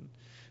games, and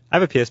I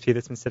have a PSP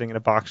that's been sitting in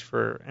a box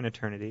for an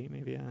eternity.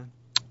 Maybe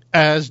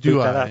As do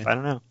boot that I. up. I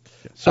don't know.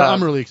 So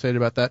I'm really excited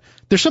about that.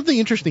 There's something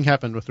interesting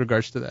happened with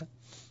regards to that.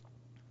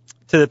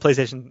 To the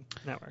PlayStation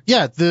Network.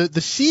 Yeah, the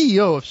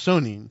CEO of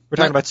Sony. We're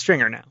talking about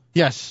Stringer now.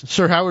 Yes,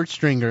 Sir Howard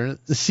Stringer,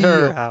 the CEO.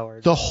 Sir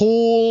Howard. The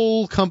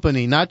whole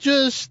company, not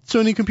just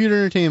Sony Computer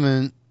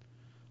Entertainment,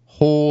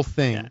 whole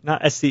thing. Yeah,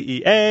 not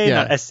SCEA,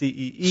 Yeah. not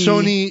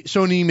SCEE.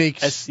 Sony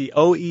makes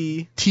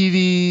SCOE.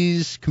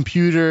 TVs,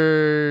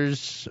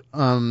 computers,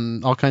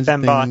 all kinds of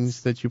Fembots.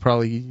 things that you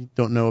probably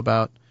don't know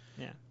about.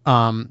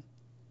 Yeah.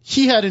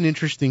 He had an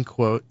interesting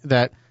quote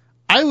that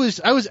I was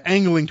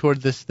angling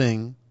toward this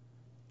thing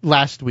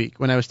last week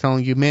when I was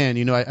telling you,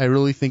 man, I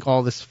really think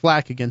all this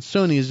flack against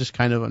Sony is just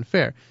kind of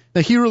unfair.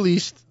 Now he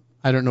released,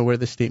 I don't know where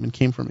this statement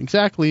came from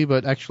exactly,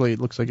 but actually it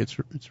looks like it's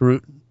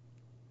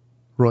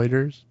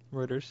Reuters.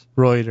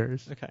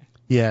 Reuters. Okay.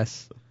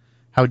 Yes.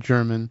 How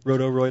German.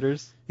 Roto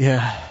Reuters.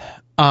 Yeah.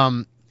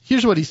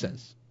 Here's what he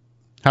says.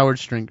 Howard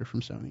Stringer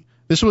from Sony.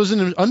 This was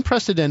an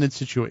unprecedented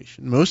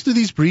situation. Most of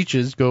these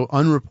breaches go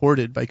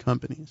unreported by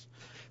companies.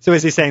 So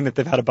is he saying that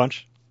they've had a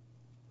bunch?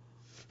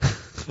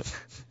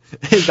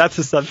 That's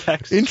the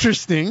subtext.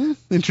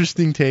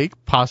 Interesting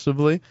take,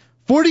 possibly.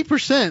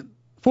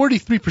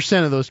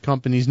 43% of those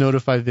companies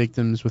notify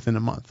victims within a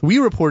month. We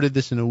reported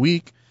this in a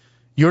week.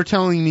 You're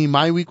telling me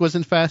my week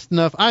wasn't fast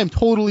enough. I'm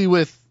totally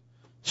with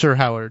Sir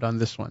Howard on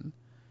this one.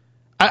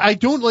 I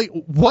don't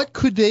what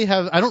could they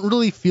have? I don't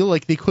really feel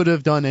like they could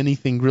have done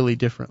anything really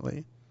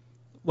differently.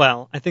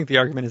 Well, I think the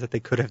argument is that they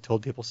could have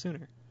told people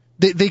sooner.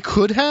 They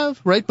could have,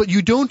 right? But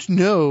you don't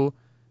know.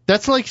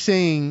 That's like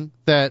saying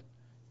that,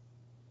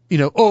 we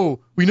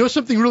know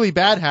something really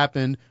bad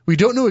happened. We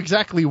don't know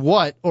exactly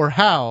what or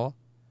how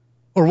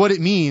or what it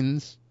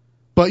means,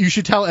 but you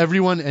should tell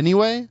everyone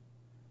anyway.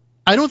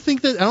 I don't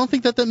think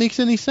that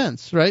makes any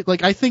sense, right?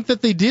 I think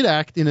that they did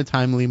act in a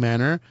timely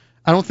manner.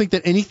 I don't think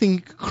that anything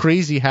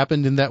crazy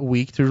happened in that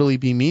week to really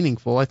be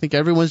meaningful. I think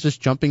everyone's just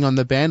jumping on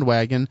the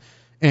bandwagon,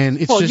 and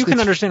it's you can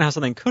understand how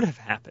something could have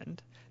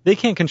happened. They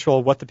can't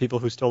control what the people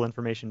who stole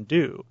information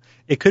do.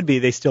 It could be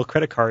they steal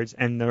credit cards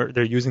and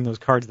they're using those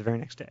cards the very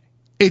next day.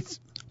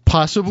 It's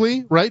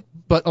possibly, right?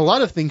 But a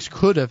lot of things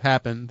could have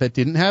happened that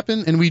didn't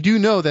happen, and we do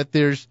know that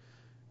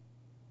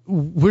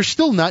we're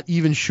still not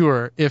even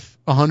sure if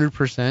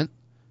 100%,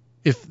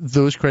 if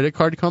those credit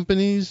card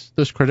companies,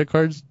 those credit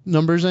cards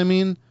numbers,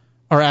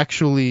 are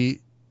actually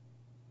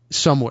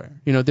somewhere.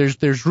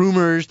 There's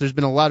rumors. There's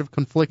been a lot of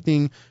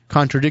conflicting,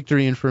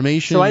 contradictory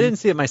information. So I didn't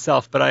see it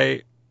myself, but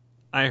I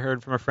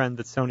heard from a friend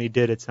that Sony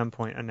did at some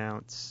point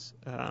announce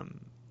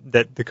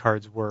that the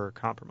cards were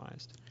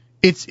compromised.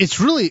 It's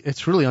really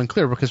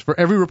unclear, because for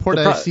every report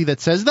I see that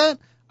says that,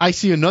 I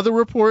see another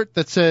report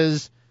that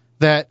says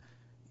that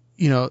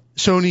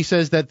Sony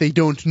says that they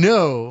don't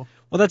know.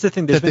 Well, that's the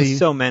thing. There's been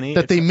so many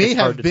that they may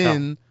have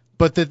been.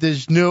 But that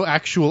there's no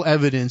actual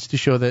evidence to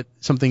show that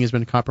something has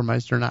been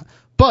compromised or not.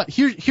 But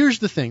here's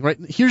the thing, right?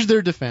 Here's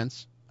their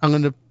defense. I'm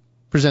going to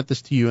present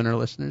this to you and our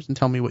listeners and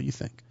tell me what you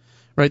think.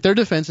 Right? Their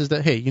defense is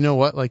that, hey, you know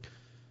what?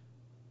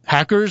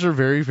 Hackers are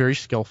very, very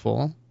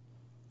skillful.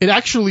 It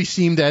actually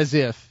seemed as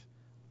if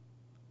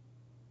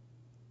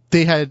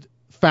they had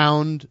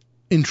found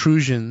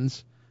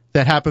intrusions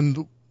that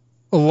happened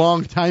a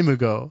long time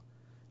ago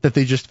that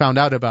they just found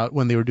out about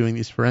when they were doing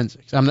these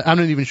forensics. I'm not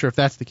even sure if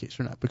that's the case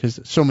or not, because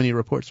so many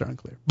reports are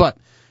unclear. But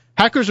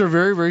hackers are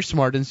very, very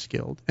smart and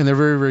skilled, and they're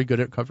very, very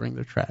good at covering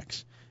their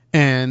tracks.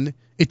 And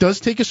it does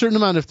take a certain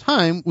amount of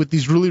time with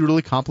these really,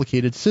 really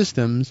complicated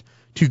systems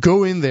to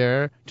go in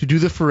there, to do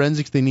the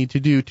forensics they need to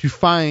do, to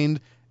find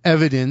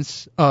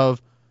evidence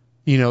of,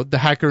 the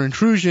hacker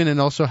intrusion and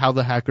also how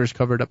the hackers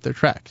covered up their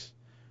tracks,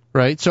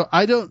 right? So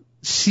I don't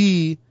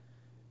see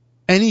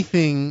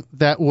anything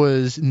that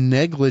was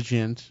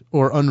negligent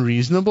or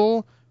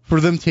unreasonable for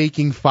them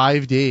taking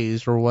 5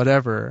 days or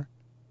whatever,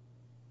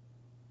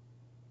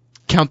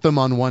 count them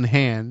on one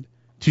hand,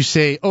 to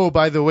say, oh,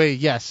 by the way,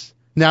 yes,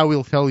 now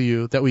we'll tell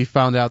you that we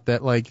found out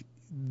that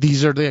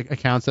these are the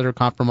accounts that are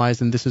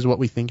compromised and this is what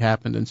we think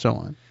happened and so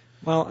on.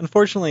 Well,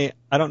 unfortunately,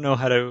 I don't know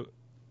how to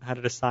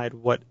decide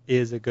what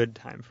is a good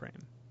time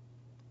frame.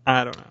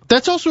 I don't know.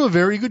 That's also a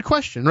very good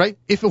question, right?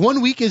 If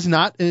 1 week is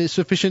not a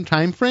sufficient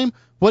time frame,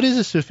 what is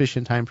a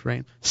sufficient time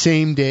frame?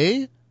 Same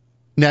day?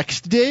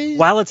 Next day?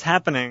 While it's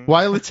happening?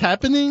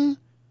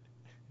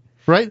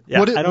 Right?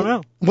 Yeah, I don't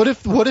know. What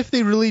if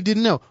they really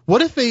didn't know?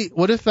 What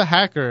if a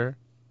hacker,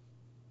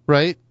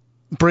 right,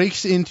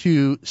 breaks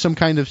into some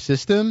kind of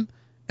system,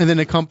 and then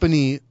a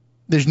company,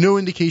 there's no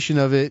indication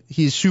of it,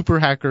 he's super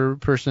hacker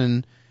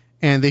person,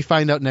 and they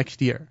find out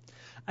next year?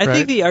 I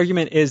think the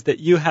argument is that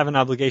you have an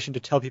obligation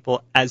to tell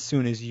people as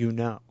soon as you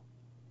know.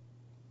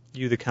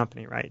 You, the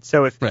company, right?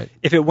 So if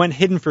it went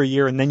hidden for a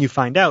year and then you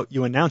find out,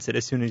 you announce it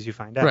as soon as you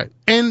find out. Right.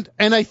 And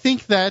I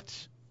think that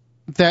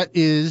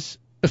is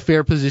a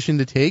fair position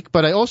to take,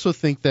 but I also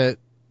think that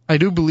I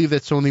do believe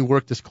that Sony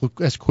worked as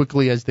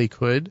quickly as they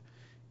could,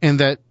 and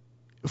that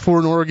for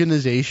an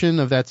organization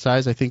of that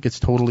size, I think it's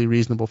totally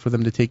reasonable for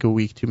them to take a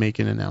week to make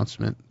an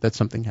announcement that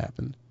something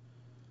happened.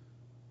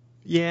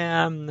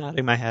 Yeah, I'm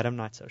nodding my head. I'm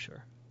not so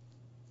sure.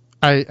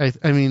 I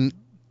mean,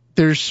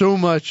 there's so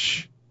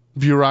much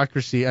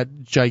bureaucracy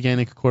at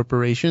gigantic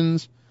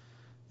corporations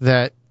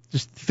that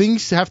just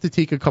things have to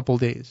take a couple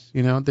days.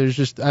 I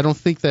don't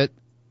think that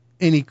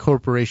any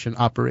corporation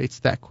operates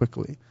that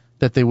quickly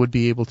that they would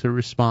be able to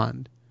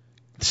respond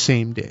the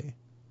same day.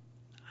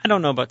 I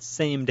don't know about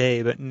same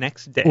day, but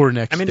next day. Or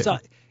next day.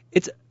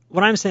 It's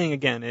what I'm saying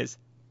again is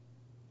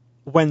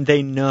when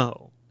they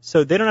know.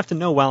 So they don't have to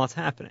know while it's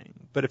happening.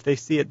 But if they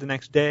see it the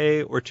next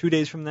day or 2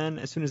 days from then,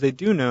 as soon as they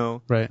do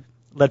know,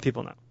 let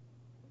people know.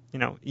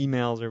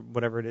 Emails or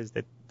whatever it is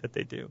that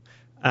they do.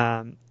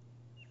 And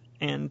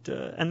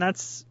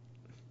that's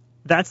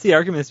the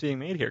argument that's being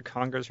made here.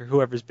 Congress or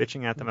whoever's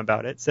bitching at them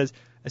about it says,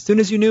 as soon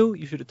as you knew,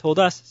 you should have told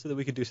us so that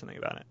we could do something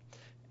about it.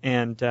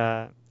 And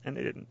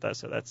they didn't.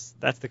 So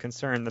that's the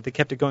concern, that they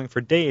kept it going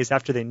for days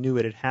after they knew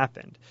it had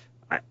happened.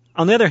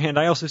 On the other hand,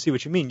 I also see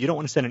what you mean. You don't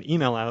want to send an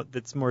email out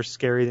that's more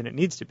scary than it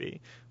needs to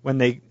be.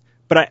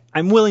 But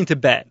I'm willing to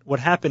bet what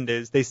happened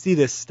is they see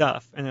this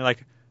stuff and they're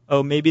like,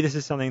 oh, maybe this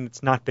is something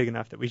that's not big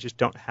enough that we just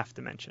don't have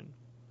to mention.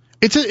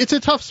 It's a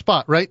tough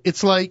spot, right?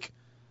 It's like,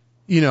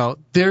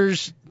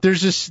 there's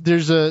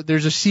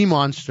a sea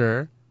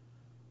monster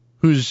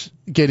who's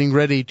getting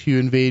ready to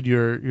invade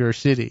your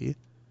city,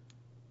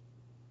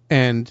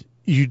 and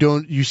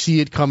you see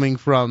it coming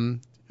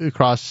from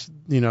across,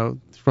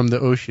 from the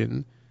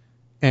ocean,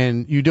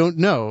 and you don't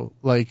know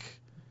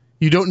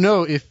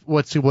if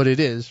what it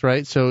is,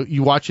 right? So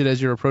you watch it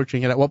as you're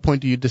approaching it. At what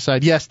point do you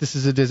decide, yes, this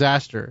is a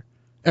disaster?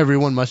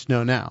 Everyone must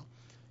know now.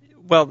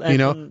 Well,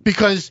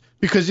 because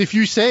if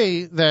you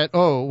say that,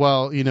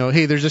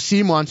 hey, there's a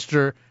sea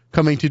monster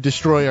coming to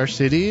destroy our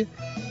city,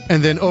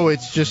 and then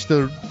it's just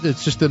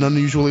an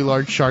unusually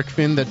large shark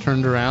fin that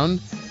turned around,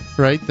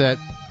 right? That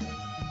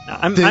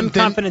I'm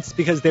confident it's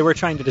because they were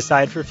trying to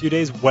decide for a few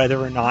days whether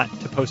or not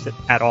to post it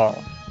at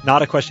all.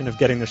 Not a question of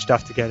getting their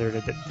stuff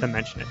together to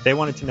mention it. They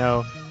wanted to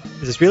know,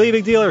 is this really a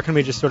big deal, or can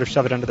we just sort of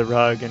shove it under the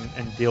rug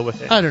and deal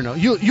with it? I don't know.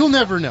 You'll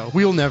never know.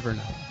 We'll never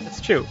know. That's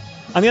true.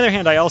 On the other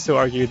hand, I also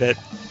argue that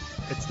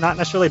it's not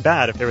necessarily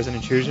bad. If there was an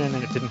intrusion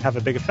and it didn't have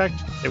a big effect,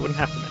 they wouldn't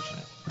have to mention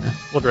it. Yeah.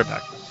 We'll be right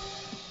back.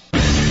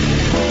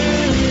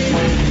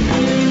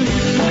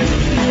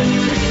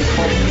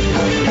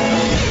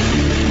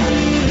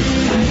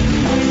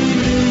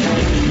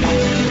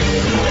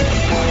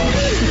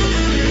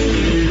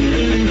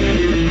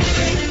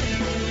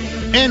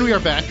 And we are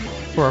back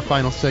for our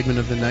final segment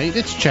of the night.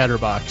 It's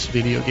Chatterbox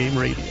Video Game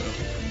Radio.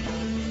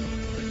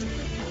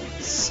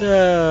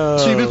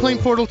 So you've been playing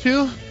Portal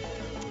 2?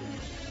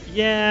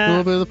 Yeah. A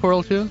little bit of the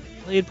Portal 2?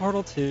 Played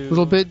Portal 2.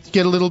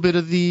 Get a little bit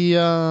of the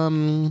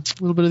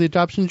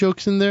adoption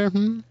jokes in there.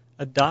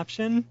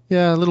 Adoption?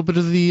 Yeah, a little bit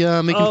of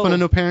the making fun of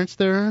no parents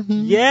there.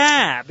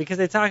 Yeah, because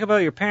they talk about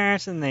your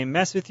parents and they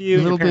mess with you.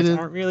 And your parents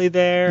aren't really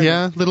there.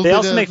 Yeah, They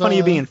also make fun of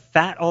you being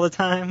fat all the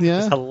time. Yeah,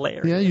 which is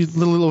hilarious. Yeah, you're a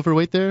little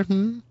overweight there.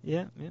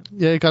 Yeah.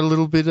 Yeah, got a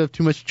little bit of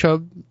too much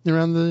chub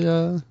around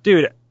the.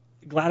 Dude,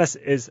 GLaDOS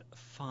is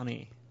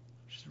funny.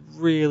 She's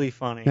really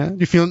funny. Yeah,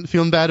 you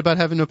feeling bad about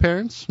having no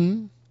parents?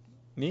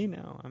 Me?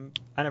 No.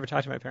 I never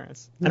talk to my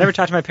parents. I never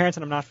talk to my parents,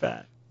 and I'm not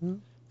fat.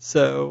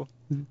 So,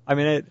 I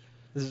mean, it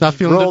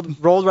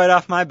rolled right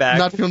off my back.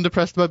 Not feeling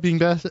depressed about being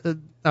bastard?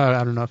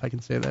 I don't know if I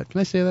can say that. Can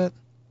I say that?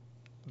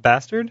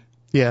 Bastard?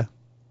 Yeah.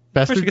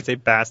 Bastard? Of course you could say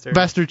bastard.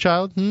 Bastard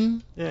child?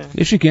 Yeah.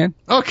 Yes, you can.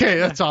 Okay,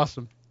 that's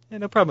awesome. Yeah,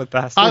 no problem with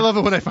bastard. I love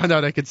it when I find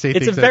out I can say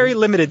things. It's a very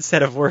limited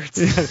set of words.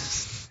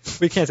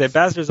 We can't say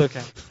bastard's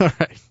okay. All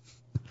right.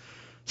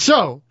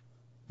 So,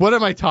 what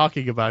am I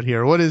talking about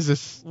here? What is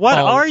this? What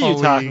are you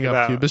talking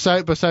about? To?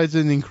 Besides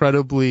an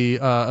incredibly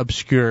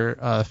obscure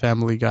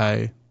Family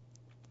Guy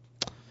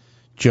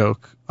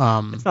joke.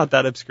 It's not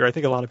that obscure. I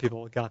think a lot of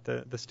people got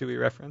the Stewie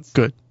reference.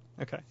 Good.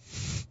 Okay.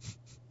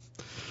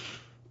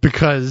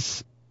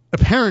 Because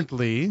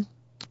apparently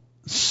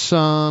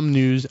some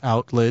news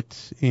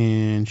outlet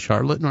in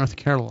Charlotte, North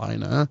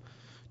Carolina,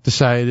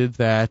 decided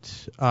that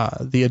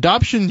the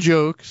adoption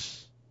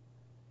jokes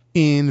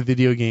in the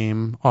video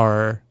game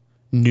are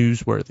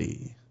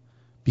newsworthy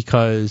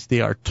because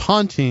they are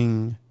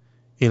taunting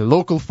a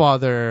local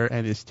father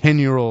and his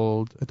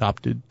 10-year-old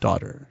adopted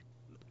daughter.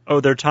 Oh,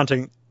 they're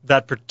taunting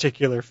that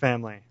particular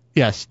family.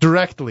 Yes,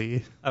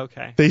 directly.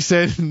 Okay. They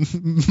said,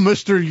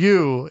 Mr.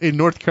 You in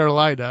North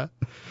Carolina,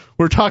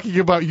 we're talking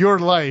about your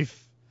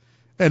life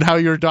and how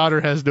your daughter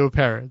has no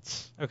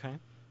parents. Okay.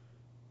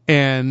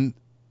 And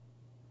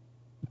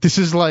this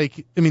is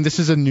this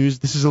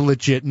is a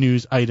legit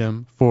news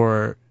item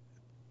for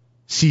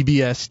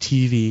CBS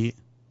TV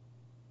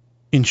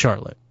in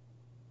Charlotte.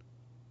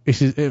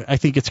 I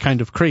think it's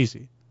kind of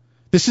crazy.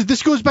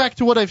 This goes back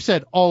to what I've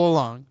said all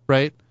along,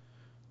 right?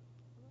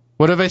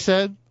 What have I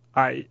said?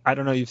 I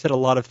don't know. You've said a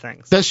lot of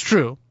things. That's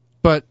true.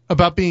 But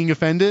about being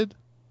offended?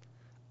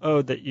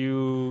 Oh, that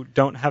you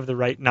don't have the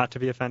right not to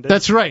be offended?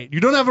 That's right. You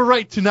don't have a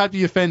right to not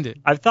be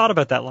offended. I've thought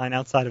about that line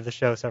outside of the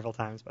show several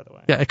times, by the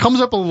way. Yeah, it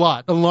comes up a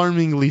lot,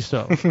 alarmingly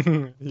so.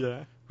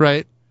 Yeah.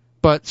 Right?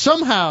 But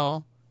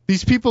somehow,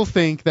 these people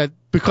think that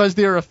because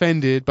they're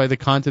offended by the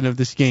content of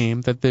this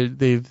game, that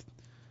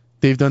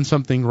they've done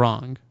something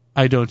wrong.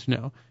 I don't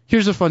know.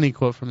 Here's a funny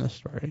quote from this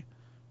story,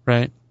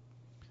 right?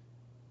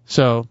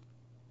 So,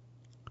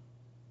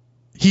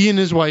 he and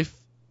his wife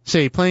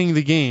say playing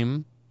the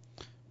game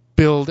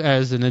billed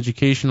as an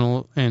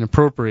educational and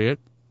appropriate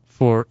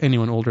for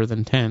anyone older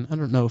than 10. I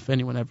don't know if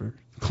anyone ever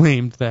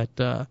claimed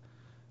that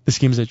this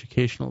game is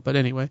educational, but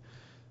anyway,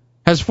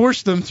 has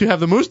forced them to have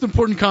the most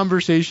important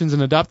conversations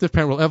an adoptive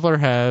parent will ever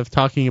have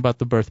talking about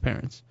the birth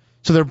parents.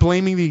 So they're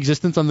blaming the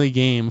existence on the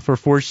game for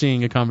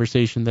forcing a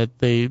conversation that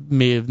they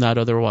may have not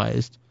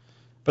otherwise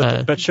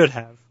but should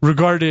have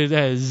regarded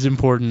as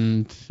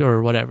important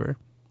or whatever.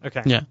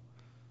 Okay. Yeah.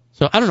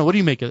 So I don't know. What do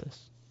you make of this?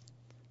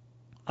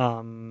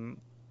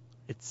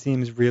 It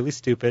seems really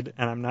stupid,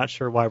 and I'm not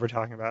sure why we're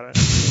talking about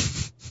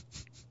it.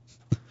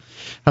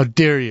 How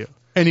dare you?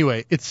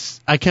 Anyway,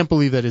 I can't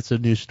believe that it's a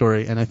news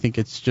story, and I think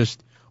it's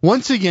just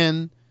once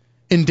again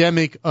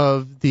endemic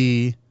of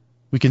the,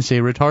 we can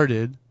say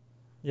retarded.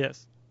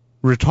 Yes.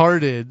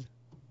 Retarded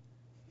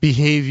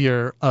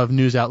behavior of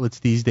news outlets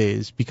these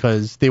days,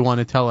 because they want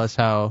to tell us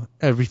how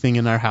everything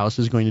in our house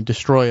is going to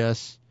destroy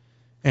us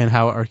and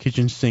how our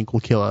kitchen sink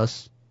will kill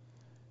us,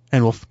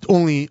 and we'll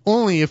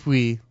only if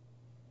we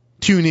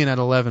tune in at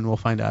 11, we'll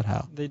find out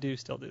how. They do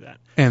still do that.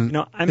 And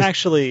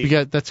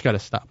that's got to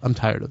stop. I'm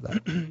tired of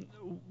that.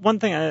 One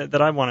thing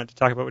that I wanted to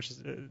talk about, which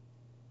is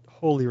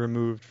wholly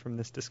removed from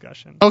this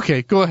discussion.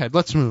 Okay, go ahead.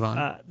 Let's move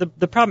on.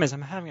 The problem is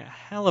I'm having a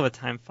hell of a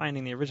time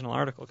finding the original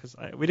article because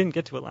we didn't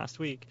get to it last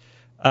week.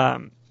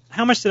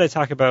 How much did I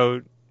talk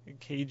about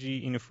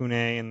Keiji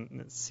Inafune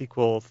and the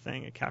sequel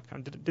thing at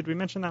Capcom? Did we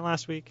mention that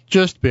last week?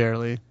 Just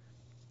barely.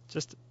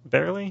 Just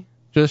barely?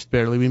 Just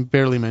barely. We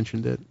barely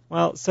mentioned it.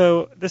 Well,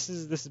 so this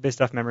is based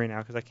off memory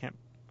now because I'm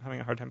having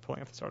a hard time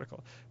pulling up this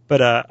article.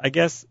 But I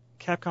guess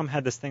Capcom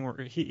had this thing where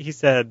he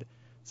said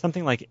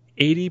something like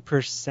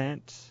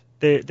 80%.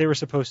 They were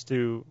supposed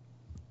to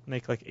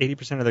make like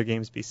 80% of their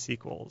games be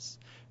sequels,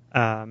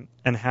 and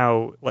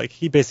how like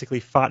he basically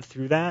fought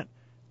through that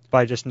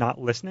by just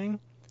not listening.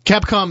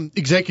 Capcom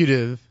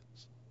executive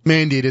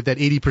mandated that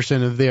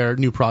 80% of their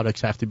new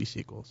products have to be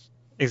sequels.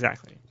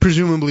 Exactly.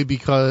 Presumably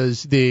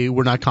because they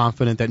were not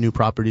confident that new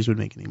properties would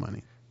make any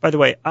money. By the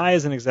way, I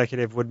as an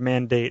executive would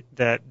mandate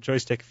that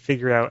Joystick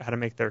figure out how to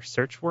make their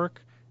search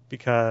work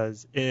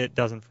because it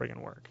doesn't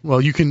friggin' work.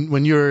 Well, you can,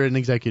 when you're an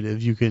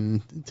executive, you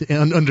can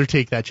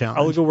undertake that challenge.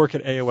 I'll go work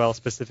at AOL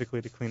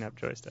specifically to clean up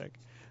Joystick.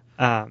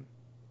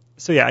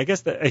 So yeah, I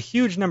guess that a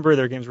huge number of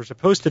their games were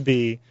supposed to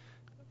be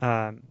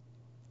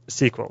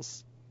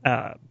sequels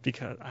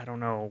because I don't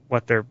know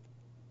what their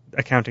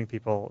accounting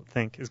people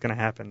think is going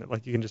to happen. That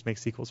like you can just make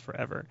sequels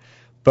forever,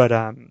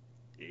 but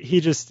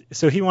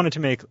he wanted to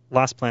make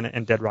Lost Planet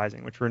and Dead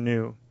Rising, which were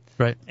new,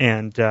 right?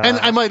 And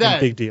I might add,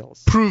 big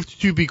deals.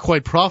 Proved to be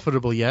quite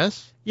profitable.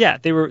 Yes. Yeah,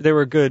 they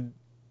were good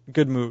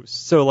moves.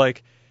 So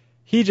like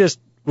he just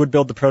would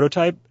build the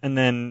prototype and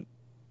then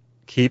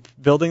keep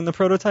building the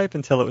prototype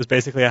until it was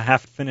basically a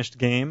half-finished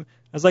game.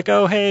 I was like,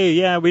 oh hey,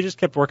 yeah, we just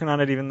kept working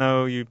on it even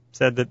though you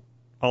said that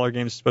all our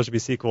games are supposed to be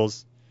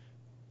sequels.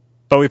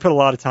 But we put a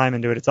lot of time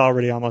into it. It's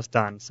already almost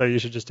done, so you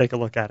should just take a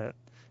look at it.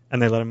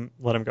 And they let him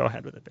go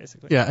ahead with it,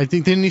 basically. Yeah, I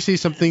think didn't he say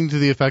something to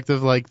the effect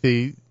of like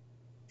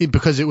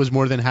because it was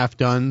more than half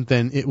done,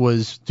 then it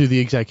was to the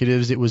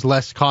executives it was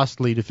less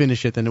costly to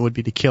finish it than it would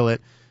be to kill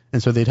it,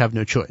 and so they'd have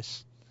no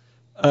choice.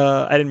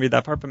 I didn't read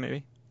that part, but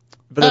maybe.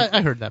 But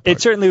I heard that part. It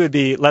certainly would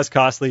be less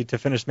costly to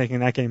finish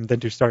making that game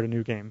than to start a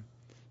new game.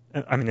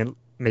 I mean,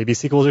 maybe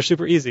sequels are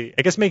super easy.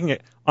 I guess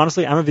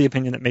honestly, I'm of the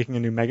opinion that making a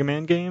new Mega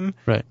Man game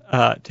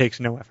takes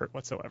no effort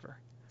whatsoever.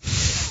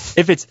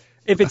 If it's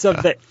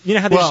of that, you know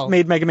how they just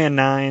made Mega Man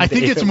 9. I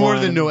think it's more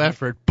than no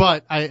effort,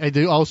 but I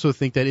do also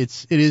think that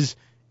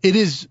it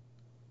is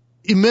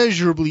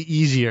immeasurably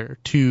easier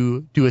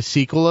to do a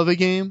sequel of a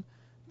game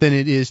than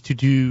it is to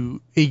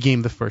do a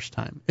game the first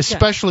time,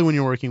 especially when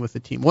you're working with a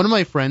team. One of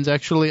my friends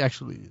actually,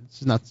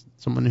 this is not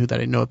someone that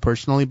I know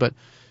personally, but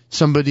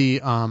somebody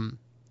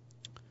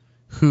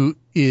who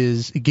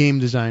is a game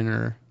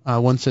designer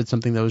once said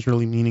something that was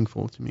really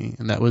meaningful to me,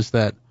 and that was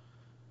that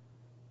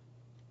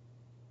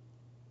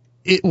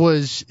it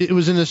was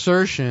an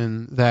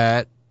assertion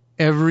that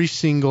every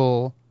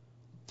single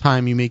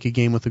time you make a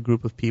game with a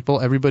group of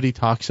people, everybody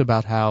talks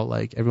about how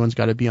like everyone's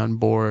got to be on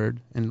board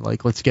and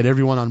like let's get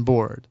everyone on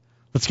board.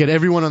 Let's get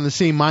everyone on the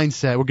same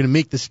mindset. We're going to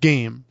make this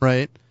game,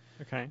 right?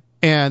 Okay.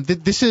 And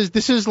this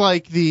is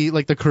like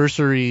the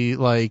cursory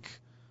like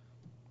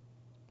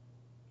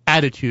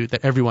attitude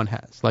that everyone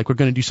has. Like we're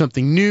going to do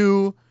something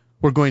new.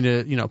 We're going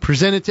to,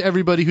 present it to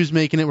everybody who's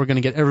making it. We're going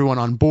to get everyone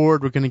on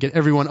board. We're going to get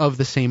everyone of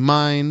the same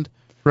mind,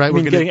 right?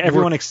 We're getting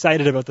everyone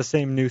excited about the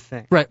same new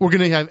thing. Right. We're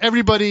going to have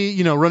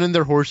everybody, running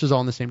their horses all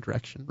in the same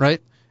direction,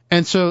 right?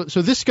 And so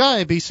this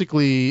guy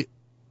basically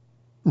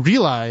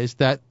realized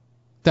that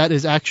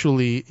is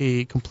actually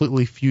a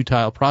completely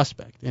futile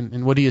prospect.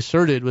 And what he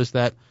asserted was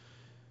that,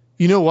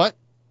 you know what?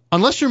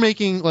 Unless you're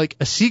making like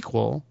a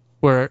sequel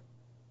where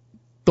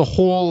the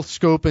whole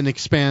scope and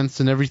expanse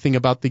and everything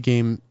about the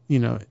game,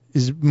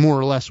 is more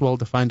or less well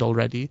defined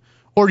already,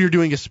 or you're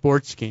doing a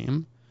sports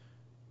game,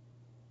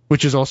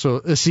 which is also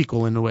a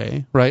sequel in a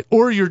way, right?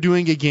 Or you're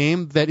doing a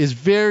game that is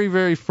very,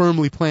 very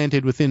firmly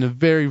planted within a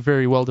very,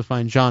 very well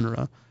defined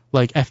genre,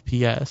 like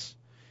FPS.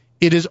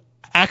 It is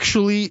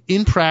actually,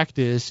 in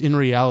practice, in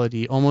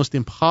reality, almost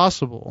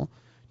impossible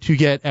to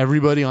get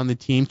everybody on the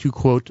team to,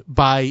 quote,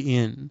 buy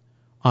in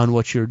on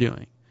what you're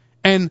doing.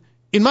 And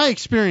in my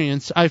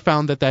experience, I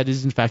found that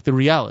is, in fact, the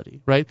reality,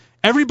 right?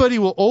 Everybody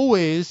will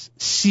always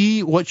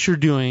see what you're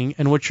doing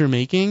and what you're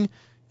making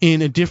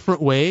in a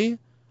different way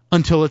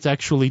until it's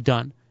actually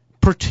done,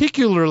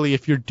 particularly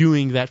if you're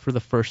doing that for the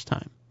first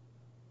time.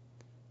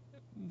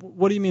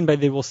 What do you mean by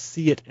they will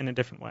see it in a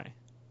different way?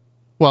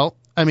 Well,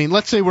 I mean,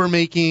 let's say we're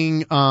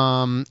making,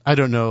 I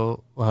don't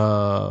know,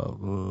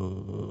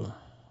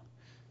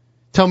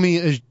 tell me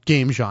a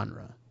game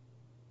genre,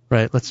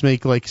 right? Let's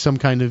make like some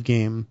kind of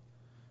game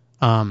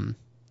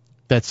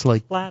that's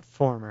like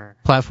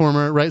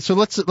platformer, right? So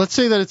let's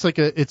say that it's like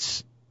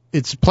it's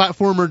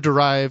platformer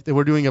derived, and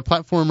we're doing a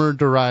platformer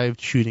derived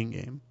shooting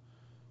game,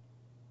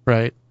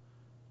 right?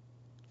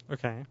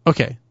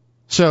 Okay.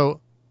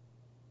 So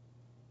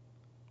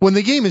when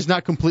the game is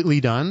not completely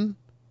done,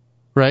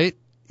 right?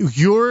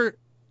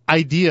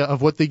 idea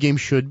of what the game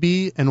should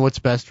be and what's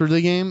best for the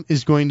game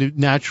is going to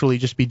naturally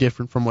just be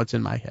different from what's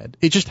in my head.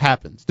 It just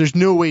happens. There's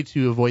no way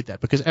to avoid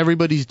that because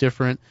everybody's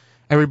different.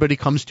 Everybody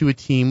comes to a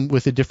team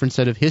with a different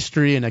set of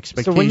history and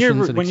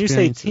expectations. So when you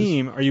say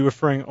team, are you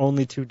referring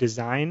only to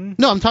design?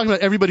 No, I'm talking about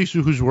everybody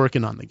who's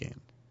working on the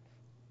game.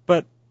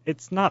 But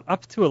it's not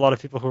up to a lot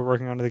of people who are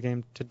working on the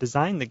game to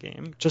design the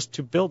game, just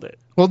to build it.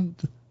 Well,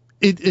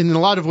 in a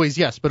lot of ways,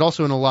 yes, but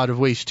also in a lot of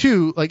ways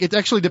too. Like it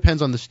actually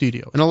depends on the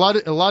studio, and a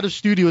lot of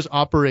studios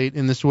operate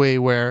in this way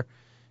where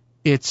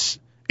it's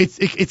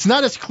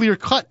not as clear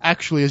cut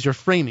actually as you're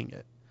framing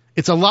it.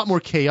 It's a lot more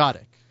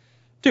chaotic.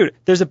 Dude,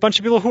 there's a bunch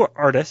of people who are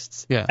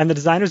artists, yeah. And the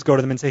designers go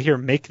to them and say, "Here,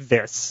 make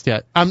this."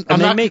 Yeah,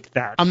 they make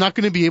that. I'm not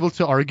going to be able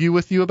to argue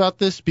with you about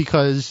this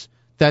because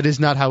that is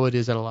not how it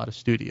is at a lot of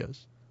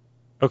studios.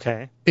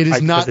 Okay. It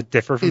is not. Does it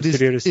differ from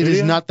studio to studio? It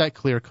is not that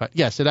clear cut.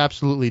 Yes, it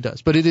absolutely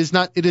does. But it is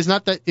not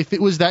that. If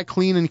it was that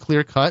clean and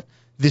clear cut,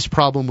 this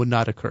problem would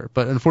not occur.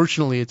 But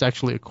unfortunately, it's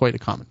actually quite a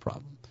common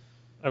problem.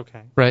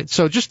 Okay. Right.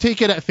 So just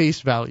take it at face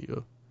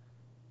value.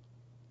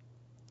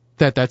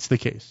 That's the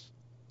case.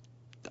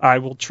 I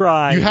will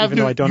try. Even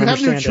though I don't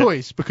understand you have no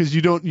choice because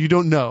you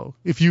don't know.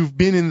 If you've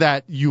been in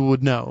that, you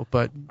would know.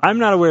 But I'm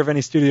not aware of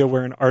any studio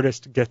where an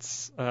artist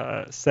gets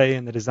say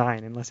in the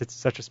design, unless it's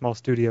such a small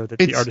studio that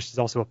the artist is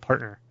also a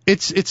partner.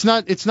 It's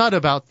not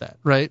about that,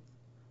 right?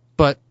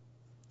 But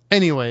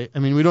anyway, I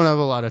mean, we don't have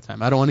a lot of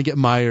time. I don't want to get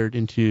mired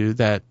into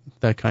that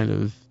kind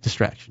of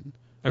distraction,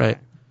 right? Okay.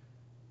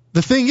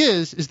 The thing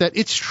is that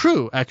it's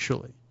true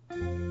actually,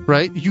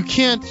 right? You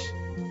can't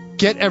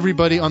get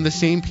everybody on the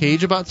same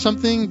page about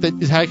something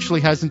that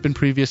actually hasn't been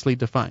previously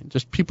defined.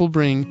 Just people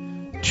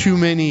bring too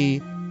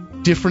many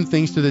different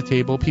things to the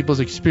table. People's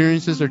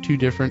experiences are too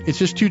different. It's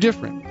just too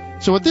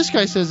different. So what this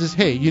guy says is,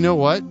 hey, you know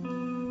what?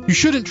 You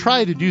shouldn't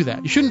try to do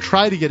that. You shouldn't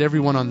try to get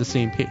everyone on the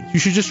same page. You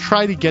should just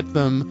try to get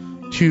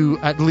them to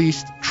at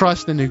least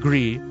trust and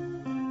agree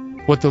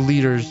what the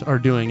leaders are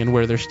doing and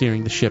where they're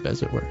steering the ship,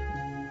 as it were.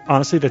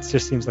 Honestly, that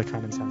just seems like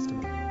common sense to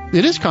me.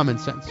 It is common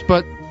sense,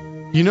 but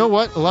you know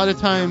what? A lot of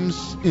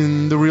times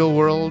in the real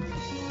world,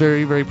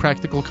 very, very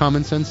practical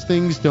common sense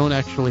things don't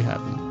actually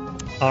happen.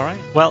 All right.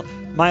 Well,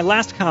 my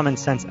last common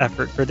sense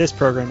effort for this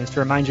program is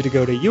to remind you to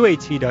go to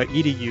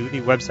uat.edu,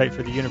 the website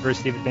for the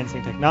University of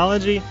Advancing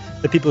Technology,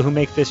 the people who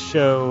make this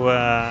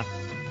show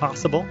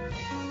possible.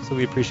 So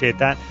we appreciate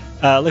that.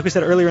 Like we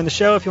said earlier in the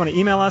show, if you want to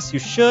email us, you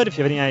should. If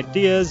you have any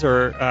ideas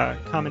or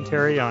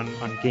commentary on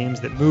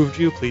games that moved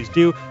you, please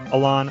do.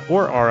 Alon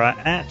or Ara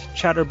at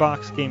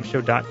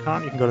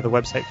chatterboxgameshow.com. You can go to the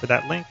website for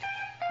that link.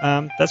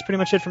 That's pretty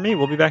much it for me.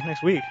 We'll be back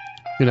next week.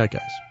 Good night,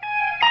 guys.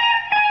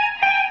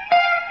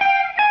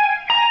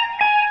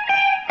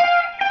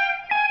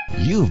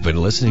 You've been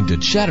listening to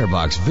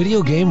Chatterbox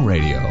Video Game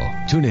Radio.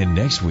 Tune in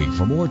next week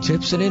for more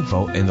tips and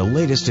info and the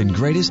latest and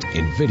greatest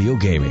in video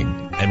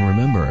gaming. And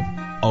remember,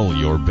 all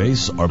your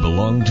base are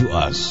belong to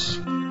us.